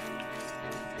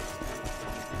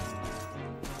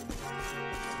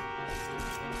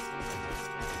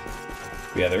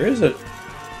 Yeah, there's a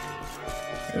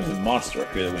monster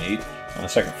up here that we need on the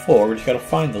second floor. We just gotta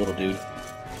find the little dude.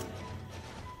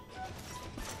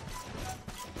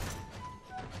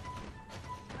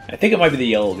 I think it might be the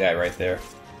yellow guy right there.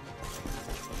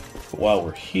 But while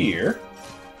we're here...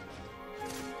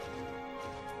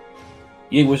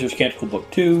 Yay, Wizard's Canticle Book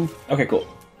 2. Okay, cool.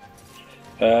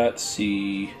 Let's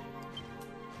see...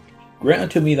 Grant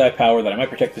unto me thy power, that I might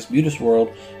protect this beauteous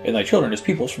world, and thy children as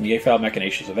peoples from the foul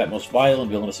machinations of that most vile and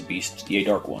villainous of beasts, the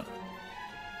Dark One.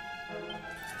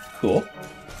 Cool.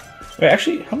 Wait,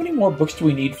 actually, how many more books do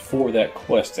we need for that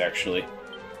quest, actually?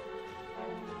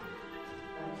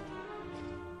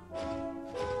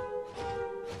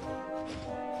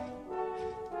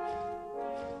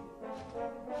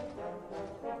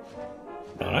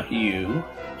 No, not you.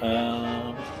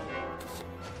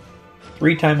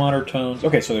 3 time honored tones.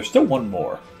 Okay, so there's still one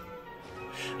more.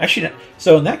 Actually,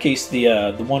 so in that case,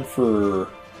 the one for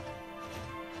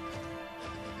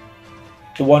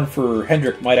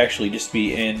Hendrik might actually just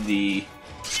be in the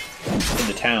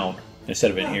town instead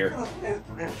of in here.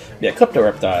 Yeah, Klepto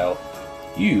Reptile.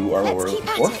 You are what we're looking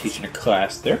for. Teaching a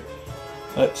class there.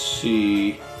 Let's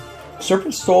see.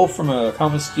 Serpent Stole from a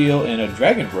common steel and a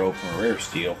Dragon Robe from a rare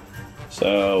steel.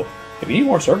 So, if you need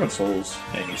more Serpent Souls,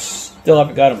 and you still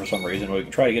haven't got them for some reason, well, we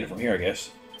can try to get it from here, I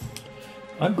guess.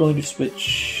 I'm going to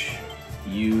switch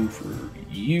you for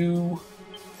you.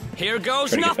 Here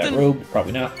goes try to nothing. Get that robe.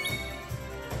 Probably not.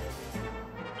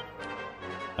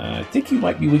 I think you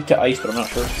might be weak to ice, but I'm not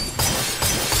sure.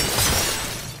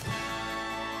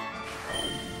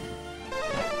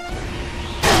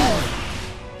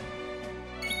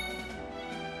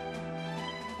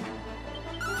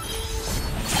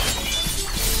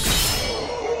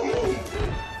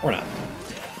 Or not.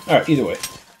 Alright, either way.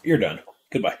 You're done.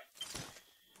 Goodbye.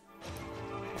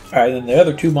 Alright, then the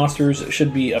other 2 monsters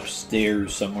should be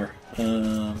upstairs somewhere.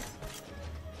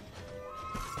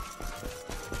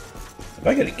 If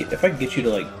I can get you to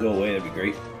like go away, that'd be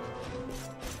great.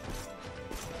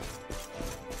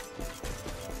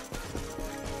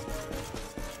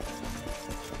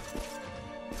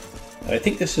 I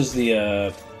think this is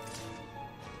the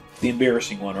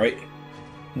embarrassing one, right?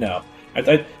 No, I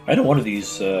know one of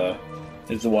these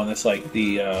is the one that's like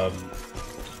the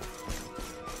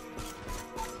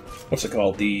what's it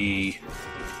called? The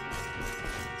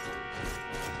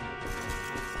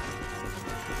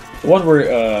one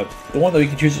where the one that we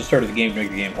can choose at the start of the game to make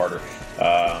the game harder.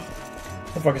 What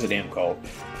the fuck is the damn called?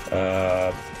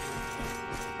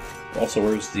 Also,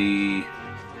 where's the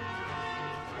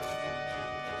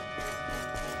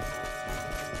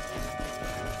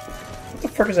what the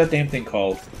fuck is that damn thing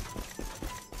called?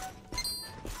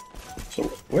 So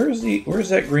where's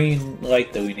that green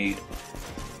light that we need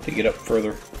to get up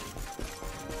further?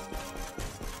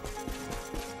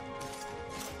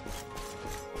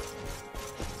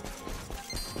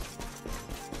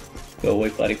 Go away,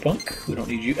 Platypunk. We don't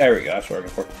need you. There we go. That's what I'm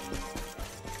looking for.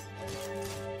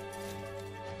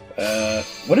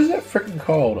 What is that frickin'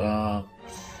 called?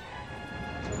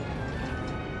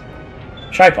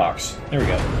 Shypox. There we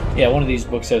go. Yeah, one of these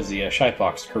books has the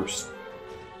Shypox curse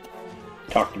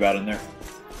talked about in there.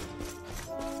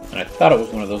 And I thought it was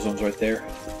one of those ones right there.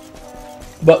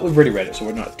 But we've already read it, so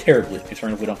we're not terribly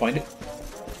concerned if we don't find it.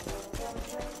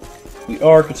 We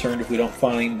are concerned if we don't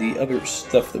find the other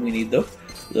stuff that we need, though.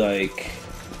 Like,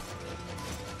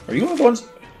 are you one of the ones?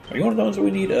 Are you one of the ones that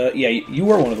we need? Yeah, you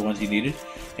were one of the ones you needed,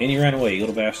 and you ran away, you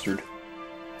little bastard.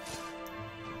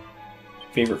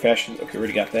 Favorite fashion? Okay, we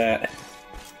already got that.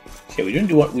 Okay, we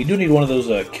do need one of those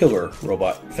killer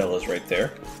robot fellas right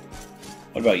there.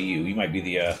 What about you? You might be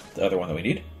the other one that we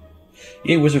need.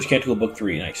 Yay, Wizard's Canticle Book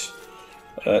 3, nice.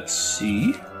 Let's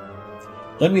see.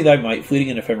 Lend me thy might, fleeting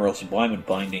and ephemeral, sublime and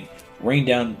blinding. Rain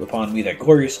down upon me that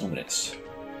glorious luminance.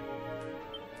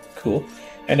 Cool.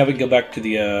 And now we can go back to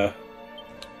the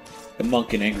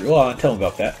monk and angry law and tell him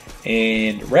about that.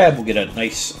 And Rab will get a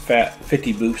nice fat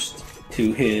 50 boost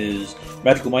to his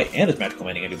magical might and his magical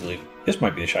mighting, I do believe. This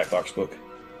might be the Shyfox book.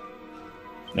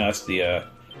 No, it's the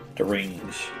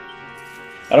rings.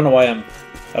 I don't know why I'm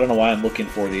looking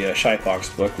for the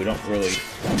Shyfox book. We don't really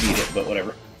need it, but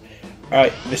whatever.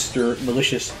 Alright, Mr.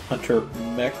 Malicious Hunter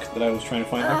Mech that I was trying to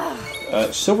find there.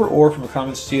 Silver ore from a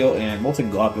common steel and molten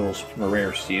globules from a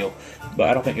rare steel. But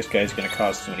I don't think this guy's going to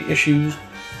cause too many issues.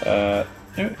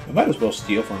 We might as well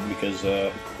steal from him because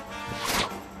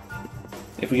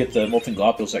if we get the molten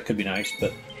globules, that could be nice.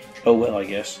 But Oh well, I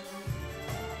guess.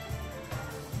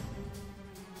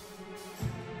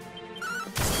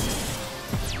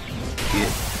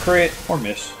 Get crit or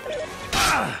miss.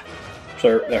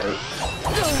 Sorry, that hurt.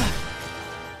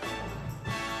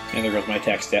 And there goes my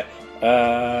attack stat.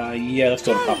 Yeah, let's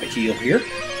go and pop a heal here.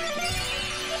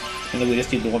 And then we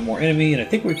just need the one more enemy, and I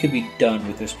think we could be done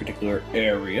with this particular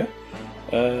area.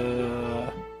 Yeah,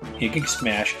 Gig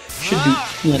Smash should do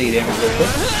plenty of damage real quick.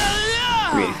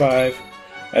 385.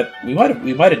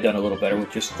 We might have done a little better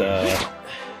with just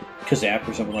Kazap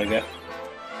or something like that.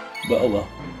 But oh well.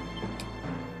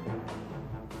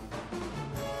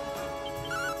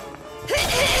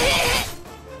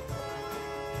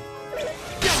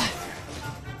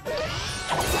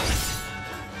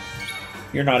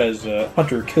 You're not as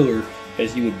hunter-killer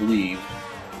as you would believe.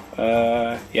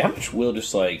 Yeah, how much will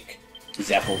just, like,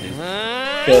 Zap will do?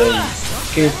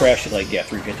 Because Cave Crash is, like, yeah,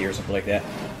 350 or something like that.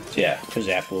 So yeah, because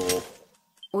Zap will...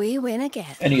 We win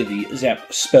again. Any of the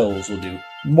Zap spells will do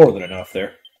more than enough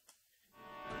there.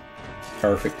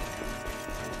 Perfect.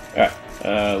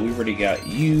 Alright, we've already got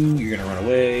you. You're gonna run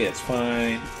away. That's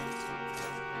fine.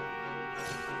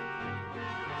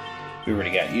 We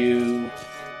already got you.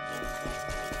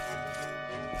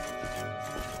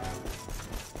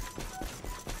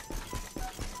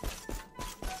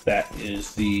 That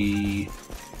is the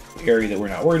area that we're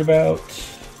not worried about.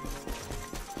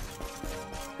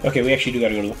 Okay, we actually do got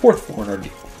to go to the 4th floor in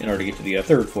order to get to the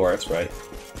 3rd floor. That's right.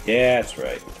 Yeah, that's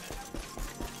right.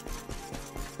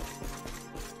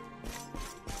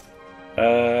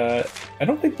 I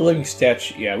don't think the living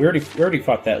statue... Yeah, we already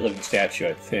fought that living statue,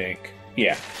 I think.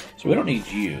 Yeah, so we don't need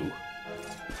you.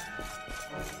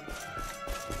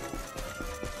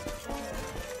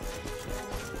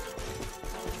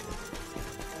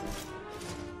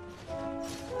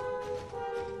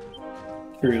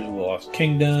 Here's the Lost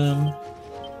Kingdom.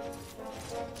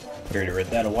 We already read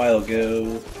that a while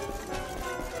ago.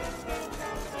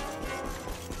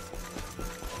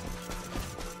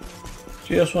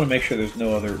 Just want to make sure there's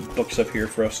no other books up here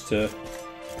for us to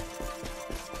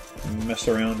mess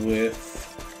around with.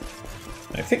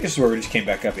 I think this is where we just came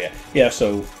back up, yeah. Yeah,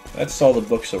 so that's all the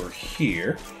books over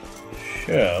here.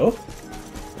 So,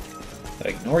 I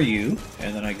ignore you,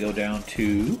 and then I go down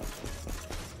to...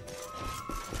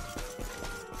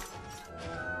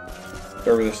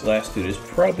 wherever this last dude is,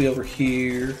 probably over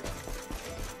here.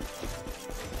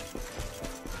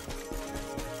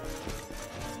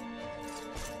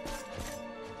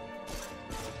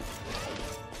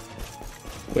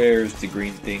 Where's the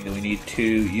green thing that we need to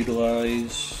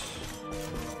utilize?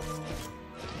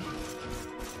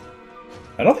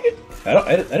 I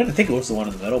didn't think it was the one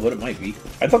in the middle, but it might be.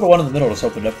 I thought the one in the middle just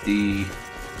opened up the...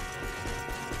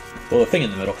 well, the thing in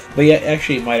the middle. But yeah,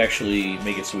 actually, it might actually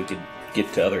make it so we could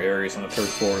get to other areas on the 3rd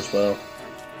floor as well.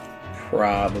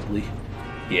 Probably.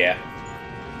 Yeah.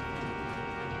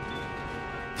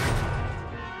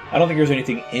 I don't think there's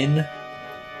anything in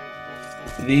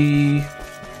the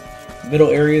middle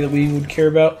area that we would care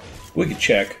about. We could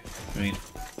check. I mean,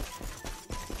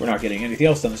 we're not getting anything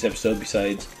else done this episode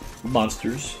besides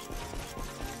monsters.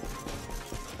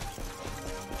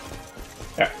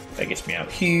 Alright, that gets me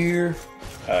out here.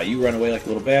 You run away like a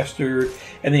little bastard.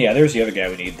 And then, yeah, there's the other guy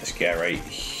we need. This guy right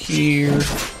here.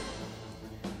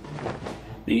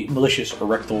 The malicious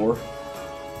Erector.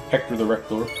 Hector the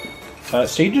Rector.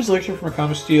 Sage's Elixir from a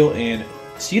common steel, and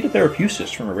Seed of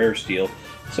Therapusis from a rare steel.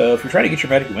 So if you're trying to get your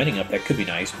magic winning up, that could be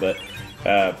nice, but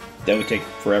that would take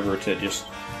forever to just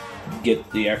get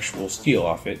the actual steel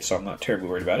off it, so I'm not terribly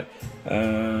worried about it.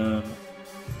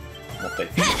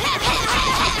 Multi-feet.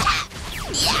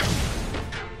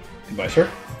 Goodbye, sir.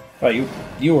 Oh,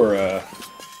 you were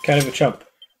kind of a chump.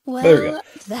 Well, there we go.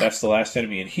 That's the last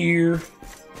enemy in here.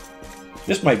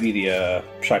 This might be the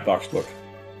Shy Box book.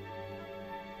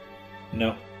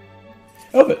 No.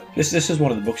 Oh, but this is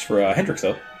one of the books for Hendrik,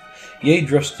 though. Ye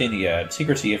Drustinia,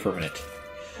 Secrets Ye Firmament.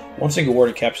 One single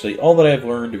word encapsulate all that I have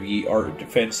learned of ye art of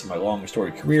defense in my long and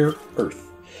storied career, Earth.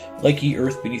 Like ye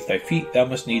earth beneath thy feet, thou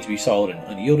must needs be solid and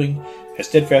unyielding, as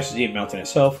steadfast as ye mountain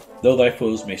itself. Though thy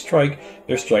foes may strike,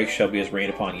 their strikes shall be as rain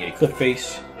upon ye cliff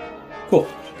face. Cool.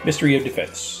 Mystery of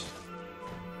defense.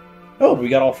 Oh, we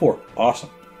got all 4. Awesome.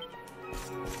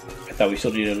 I thought we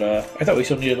still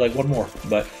needed like one more,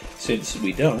 but since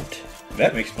we don't,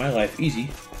 that makes my life easy.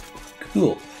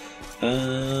 Cool.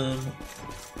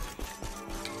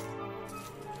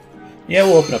 Yeah,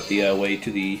 we'll open up the way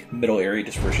to the middle area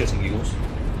just for shits and giggles.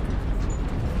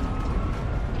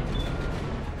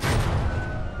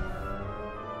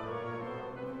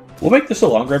 We'll make this a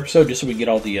longer episode just so we can get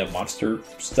all the monster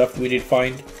stuff that we need to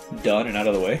find done and out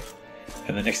of the way.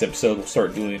 And the next episode we'll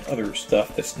start doing other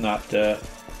stuff that's not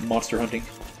monster hunting.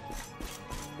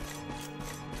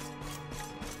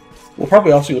 We'll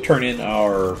probably also turn in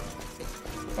our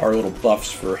little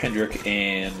buffs for Hendrik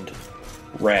and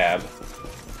Rab.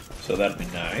 So that'll be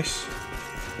nice.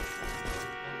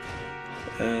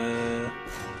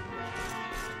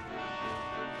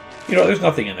 You know, there's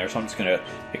nothing in there, so I'm just going to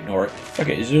ignore it.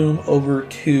 Okay, zoom over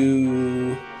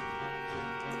to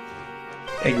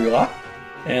Angry Lot.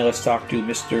 And let's talk to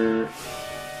Mr.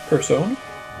 Person.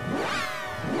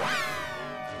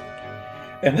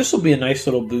 And this will be a nice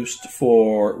little boost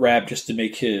for Rab just to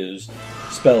make his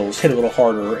spells hit a little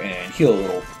harder and heal a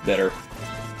little better.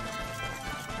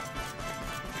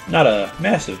 Not a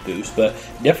massive boost, but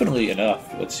definitely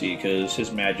enough. Let's see, because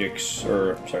his magics,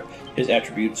 or I'm sorry, his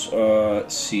attributes,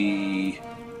 let's see,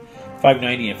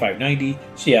 590 and 590.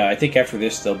 So yeah, I think after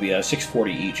this they'll be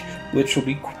 640 each, which will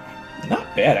be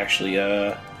not bad actually.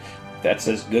 That's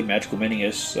as good magical mending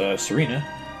as Serena,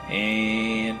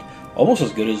 and almost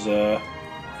as good as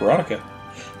Veronica.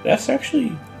 That's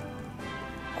actually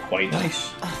quite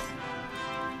nice.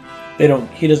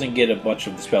 He doesn't get a bunch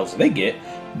of the spells that they get,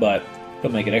 but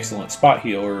he'll make an excellent spot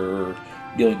healer or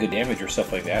dealing good damage or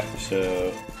stuff like that.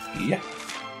 So yeah.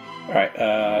 Alright,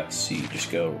 let's see,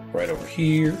 just go right over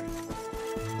here.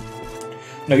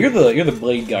 No, you're the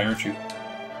blade guy, aren't you?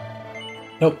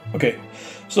 Nope, okay.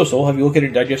 So Soul, have you looked at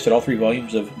and digested all 3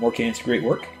 volumes of Morkant's great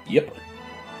work? Yep.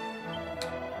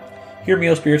 Hear me,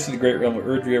 O spirits of the great realm of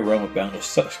Erdrea, realm of boundless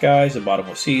skies, and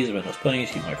bottomless seas, of endless plains,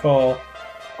 heed my call.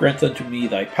 Grant unto me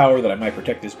thy power that I might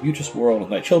protect this beauteous world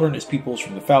and thy children, its peoples,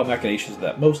 from the foul machinations of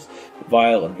that most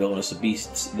vile and villainous of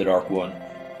beasts, the Dark One.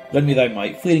 Lend me thy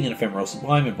might, fleeting and ephemeral,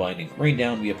 sublime and blinding. Rain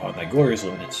down me upon thy glorious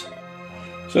luminance.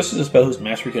 So this is a spell whose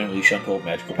mastery can unleash untold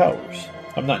magical powers.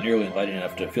 I'm not nearly enlightened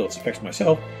enough to feel its effects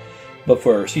myself, but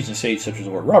for a seasoned sage such as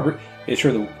Lord Robert, it's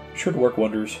sure to work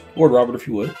wonders. Lord Robert, if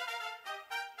you would.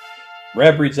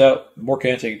 Rab breathes out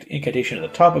Morkant's incantation at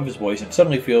the top of his voice and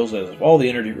suddenly feels as if all the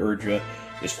energy of Erdrea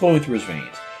is flowing through his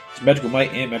veins. His magical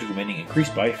might and magical mending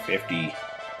increased by 50.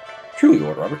 Truly,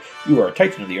 Lord Robert, you are a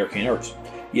titan of the arcane arts.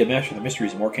 You have mastered the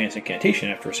mysteries of Morkant's incantation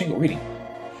after a single reading.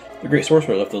 The great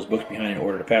sorcerer left those books behind in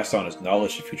order to pass on his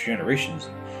knowledge to future generations.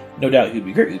 No doubt he would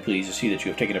be greatly pleased to see that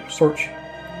you have taken up his torch.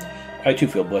 I too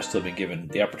feel blessed to have been given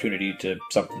the opportunity to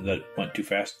something that went too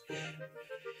fast.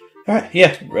 Alright,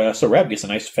 yeah, so Rab gets a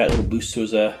nice fat little boost to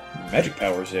his magic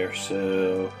powers there,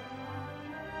 so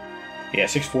yeah,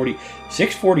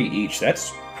 640 each,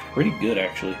 that's pretty good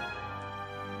actually.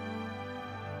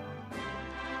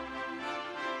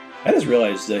 I just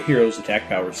realized the hero's attack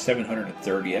power is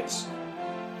 730,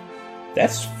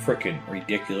 that's frickin'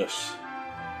 ridiculous.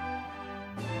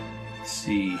 Let's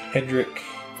see, Hendrik,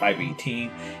 518,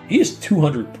 he is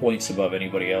 200 points above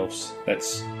anybody else,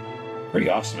 that's pretty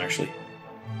awesome actually.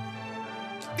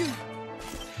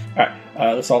 Alright,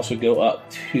 let's also go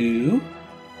up to...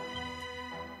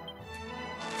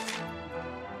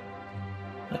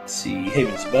 Let's see,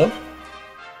 Haven's Above.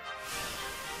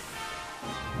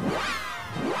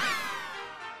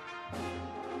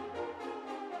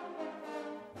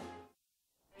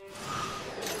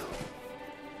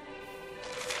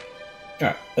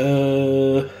 Alright,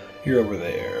 you're over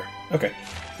there. Okay,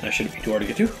 that shouldn't be too hard to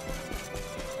get to.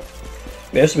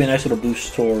 Yeah, this will be a nice little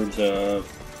boost towards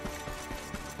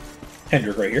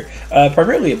Hendrik right here.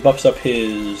 Primarily it buffs up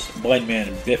his Blind Man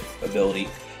and Biff ability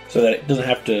so that it doesn't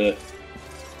have to...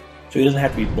 So he doesn't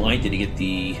have to be blinded to get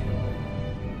the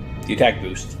attack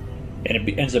boost. And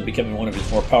it ends up becoming one of his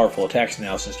more powerful attacks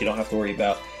now since you don't have to worry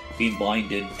about being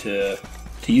blinded to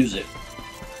use it.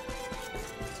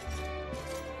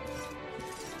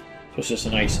 So it's just a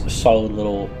nice, solid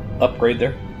little upgrade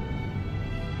there.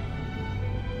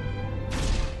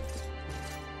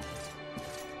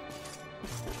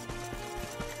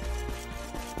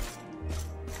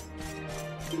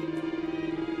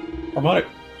 Harmonic.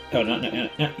 Oh,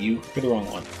 not you. You're the wrong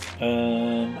one.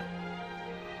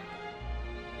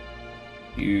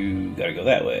 You gotta go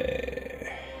that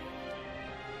way.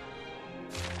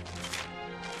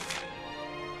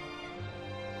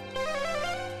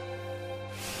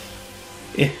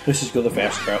 Yeah, let's just go the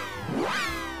fast route.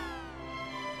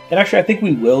 And actually, I think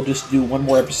we will just do one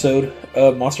more episode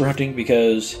of monster hunting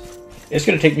because it's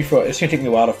gonna take me a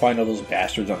while to find all those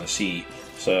bastards on the sea.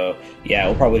 So yeah,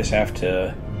 we'll probably just have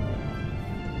to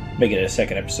make it a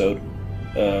second episode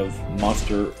of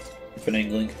monster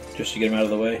finagling just to get them out of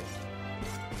the way.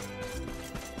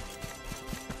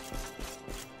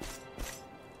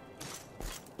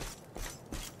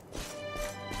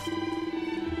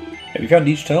 Have you found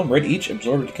each tome? Read each,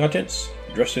 absorbed the contents,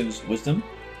 Dressen's wisdom.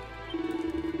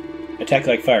 Attack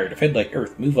like fire, defend like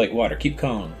earth, move like water, keep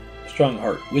calm. Strong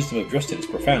heart, wisdom of Dresden is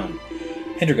profound.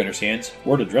 Hendrik understands.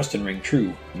 Word of Dresden ring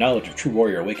true. Knowledge of true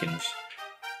warrior awakens.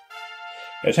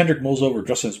 As Hendrik mulls over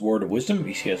Dresden's word of wisdom,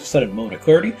 he has a sudden moment of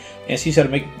clarity, and sees how to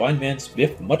make Blind Man's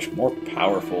Biff much more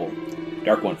powerful.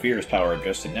 Dark One fears power of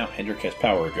Dresden. Now Hendrik has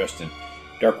power of Dresden.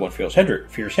 Dark One fears Hendrik,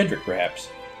 perhaps.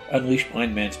 Unleash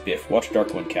Blind Man's Biff. Watch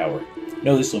Dark One cower.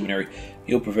 Know this, Luminary.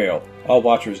 You'll prevail. All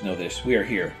watchers know this. We are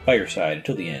here, by your side,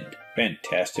 until the end.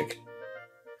 Fantastic.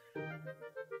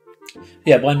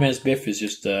 Yeah, Blind Man's Biff is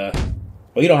just, well,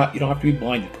 you don't have to be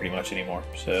blinded pretty much anymore.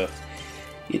 So,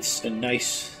 it's a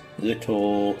nice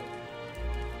little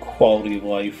quality of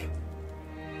life.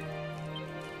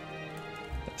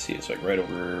 Let's see, it's like right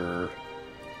over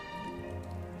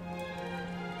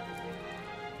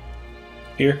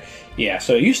here. Yeah,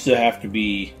 so it used to have to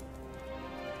be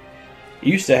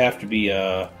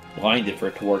blinded for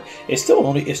it to work. It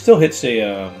still hits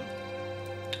a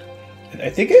I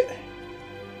think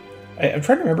I'm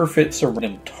trying to remember if it's a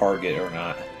random target or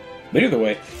not. But either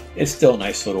way, it's still a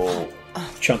nice little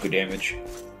chunk of damage.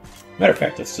 Matter of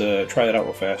fact, let's try that out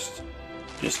real fast.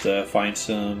 Just find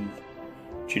some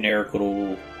generic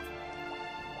little...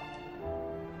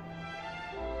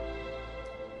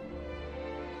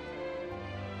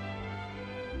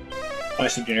 Find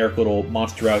some generic little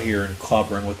monster out here and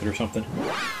clobbering with it or something.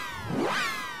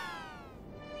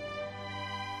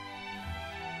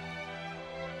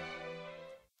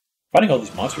 Finding all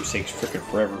these monsters takes frickin'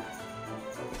 forever.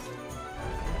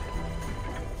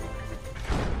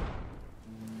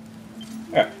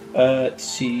 Alright, let's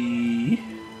see.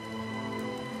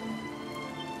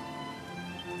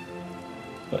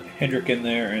 Put Hendrik in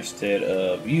there instead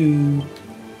of you.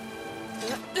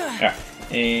 Alright,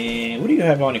 and what do you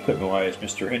have on equipment-wise,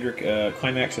 Mr. Hendrik?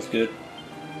 Climax, that's good.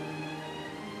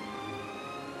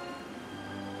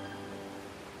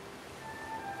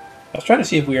 I was trying to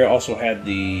see if we also had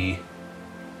the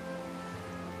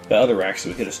other axe that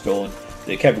we could have stolen.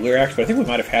 The Cavalier axe, but I think we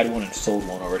might have had one and sold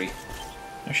one already.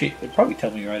 Actually, it'd probably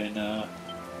tell me right in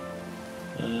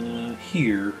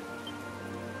here.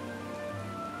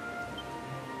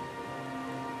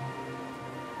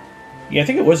 Yeah, I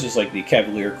think it was just like the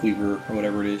Cavalier Cleaver or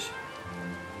whatever it is.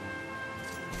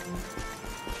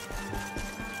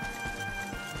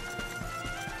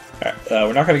 Alright,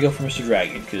 we're not going to go for Mr.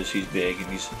 Dragon because he's big and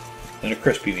he's going to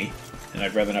crispy me, and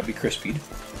I'd rather not be crispied.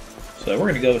 So we're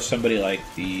going to go with somebody like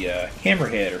the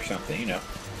Hammerhead or something, you know.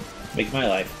 Make my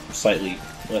life slightly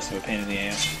less of a pain in the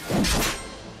ass.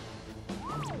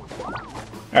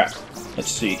 Alright,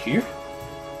 let's see here.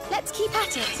 Let's keep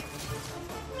at it.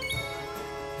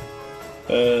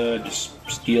 Just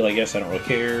steal, I guess. I don't really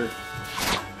care.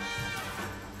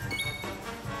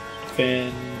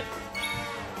 Defend.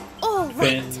 All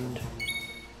right. Defend.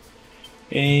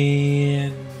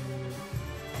 And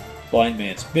Blind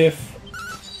Man's Biff.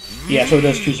 Yeah, so it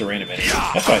does choose a random enemy.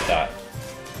 That's what I thought.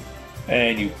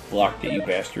 And you blocked it, you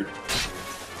bastard.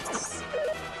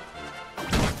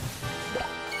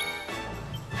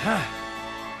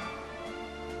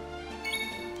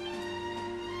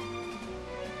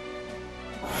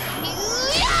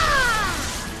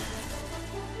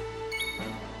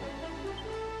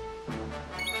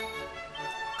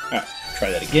 Alright,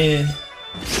 try that again.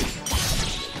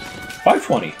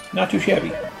 520. Not too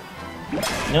shabby.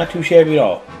 Not too shabby at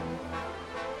all.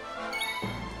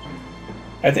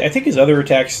 I think his other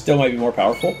attacks still might be more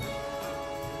powerful.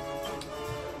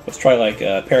 Let's try like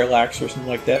Parallax or something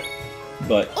like that.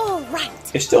 But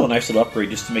it's still a nice little upgrade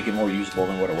just to make it more usable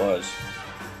than what it was.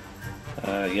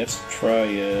 Let's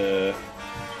try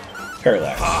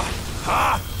Parallax.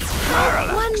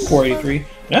 483.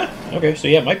 Ah, okay. So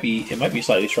yeah, it might be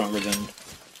slightly stronger than.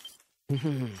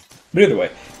 But either way,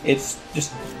 it's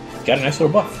just got a nice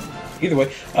little buff. Either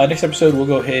way, next episode we'll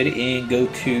go ahead and go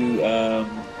to.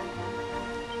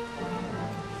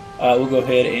 We'll go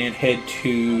ahead and head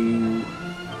to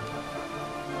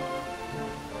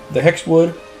the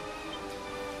Hexwood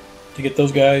to get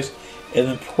those guys, and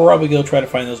then probably go try to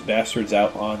find those bastards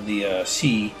out on the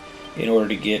sea in order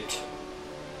to get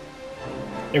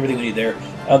everything we need there.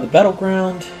 The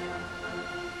battleground.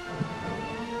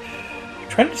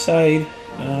 Trying to decide,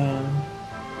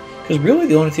 because really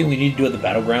the only thing we need to do at the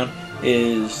battleground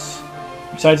is,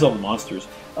 besides all the monsters,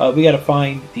 we got to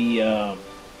find the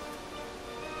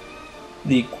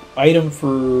item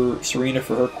for Serena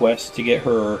for her quest to get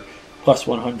her plus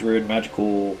 100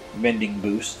 magical mending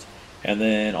boost, and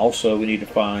then also we need to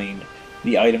find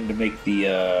the item to make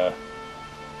the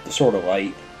Sword of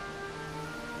Light.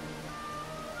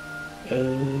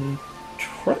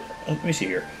 Let me see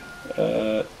here.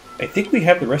 I think we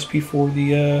have the recipe for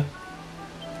the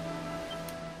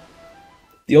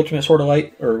the ultimate Sword of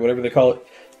Light, or whatever they call it.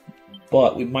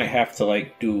 But we might have to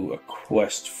like do a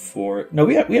quest for it. No,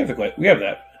 we have the quest. We have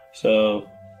that. So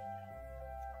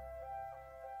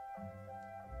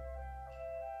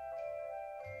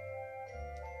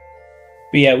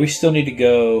but yeah, we still need to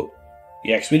go.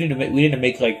 Yeah, because we need to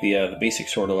make like the basic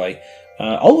Sword of Light.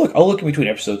 I'll look in between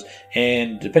episodes,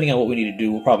 and depending on what we need to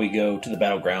do, we'll probably go to the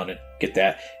battleground and get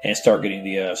that, and start getting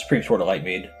the Supreme Sword of Light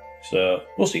made. So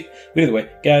we'll see. But either way,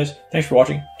 guys, thanks for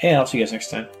watching, and I'll see you guys next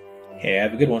time.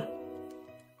 Have a good one.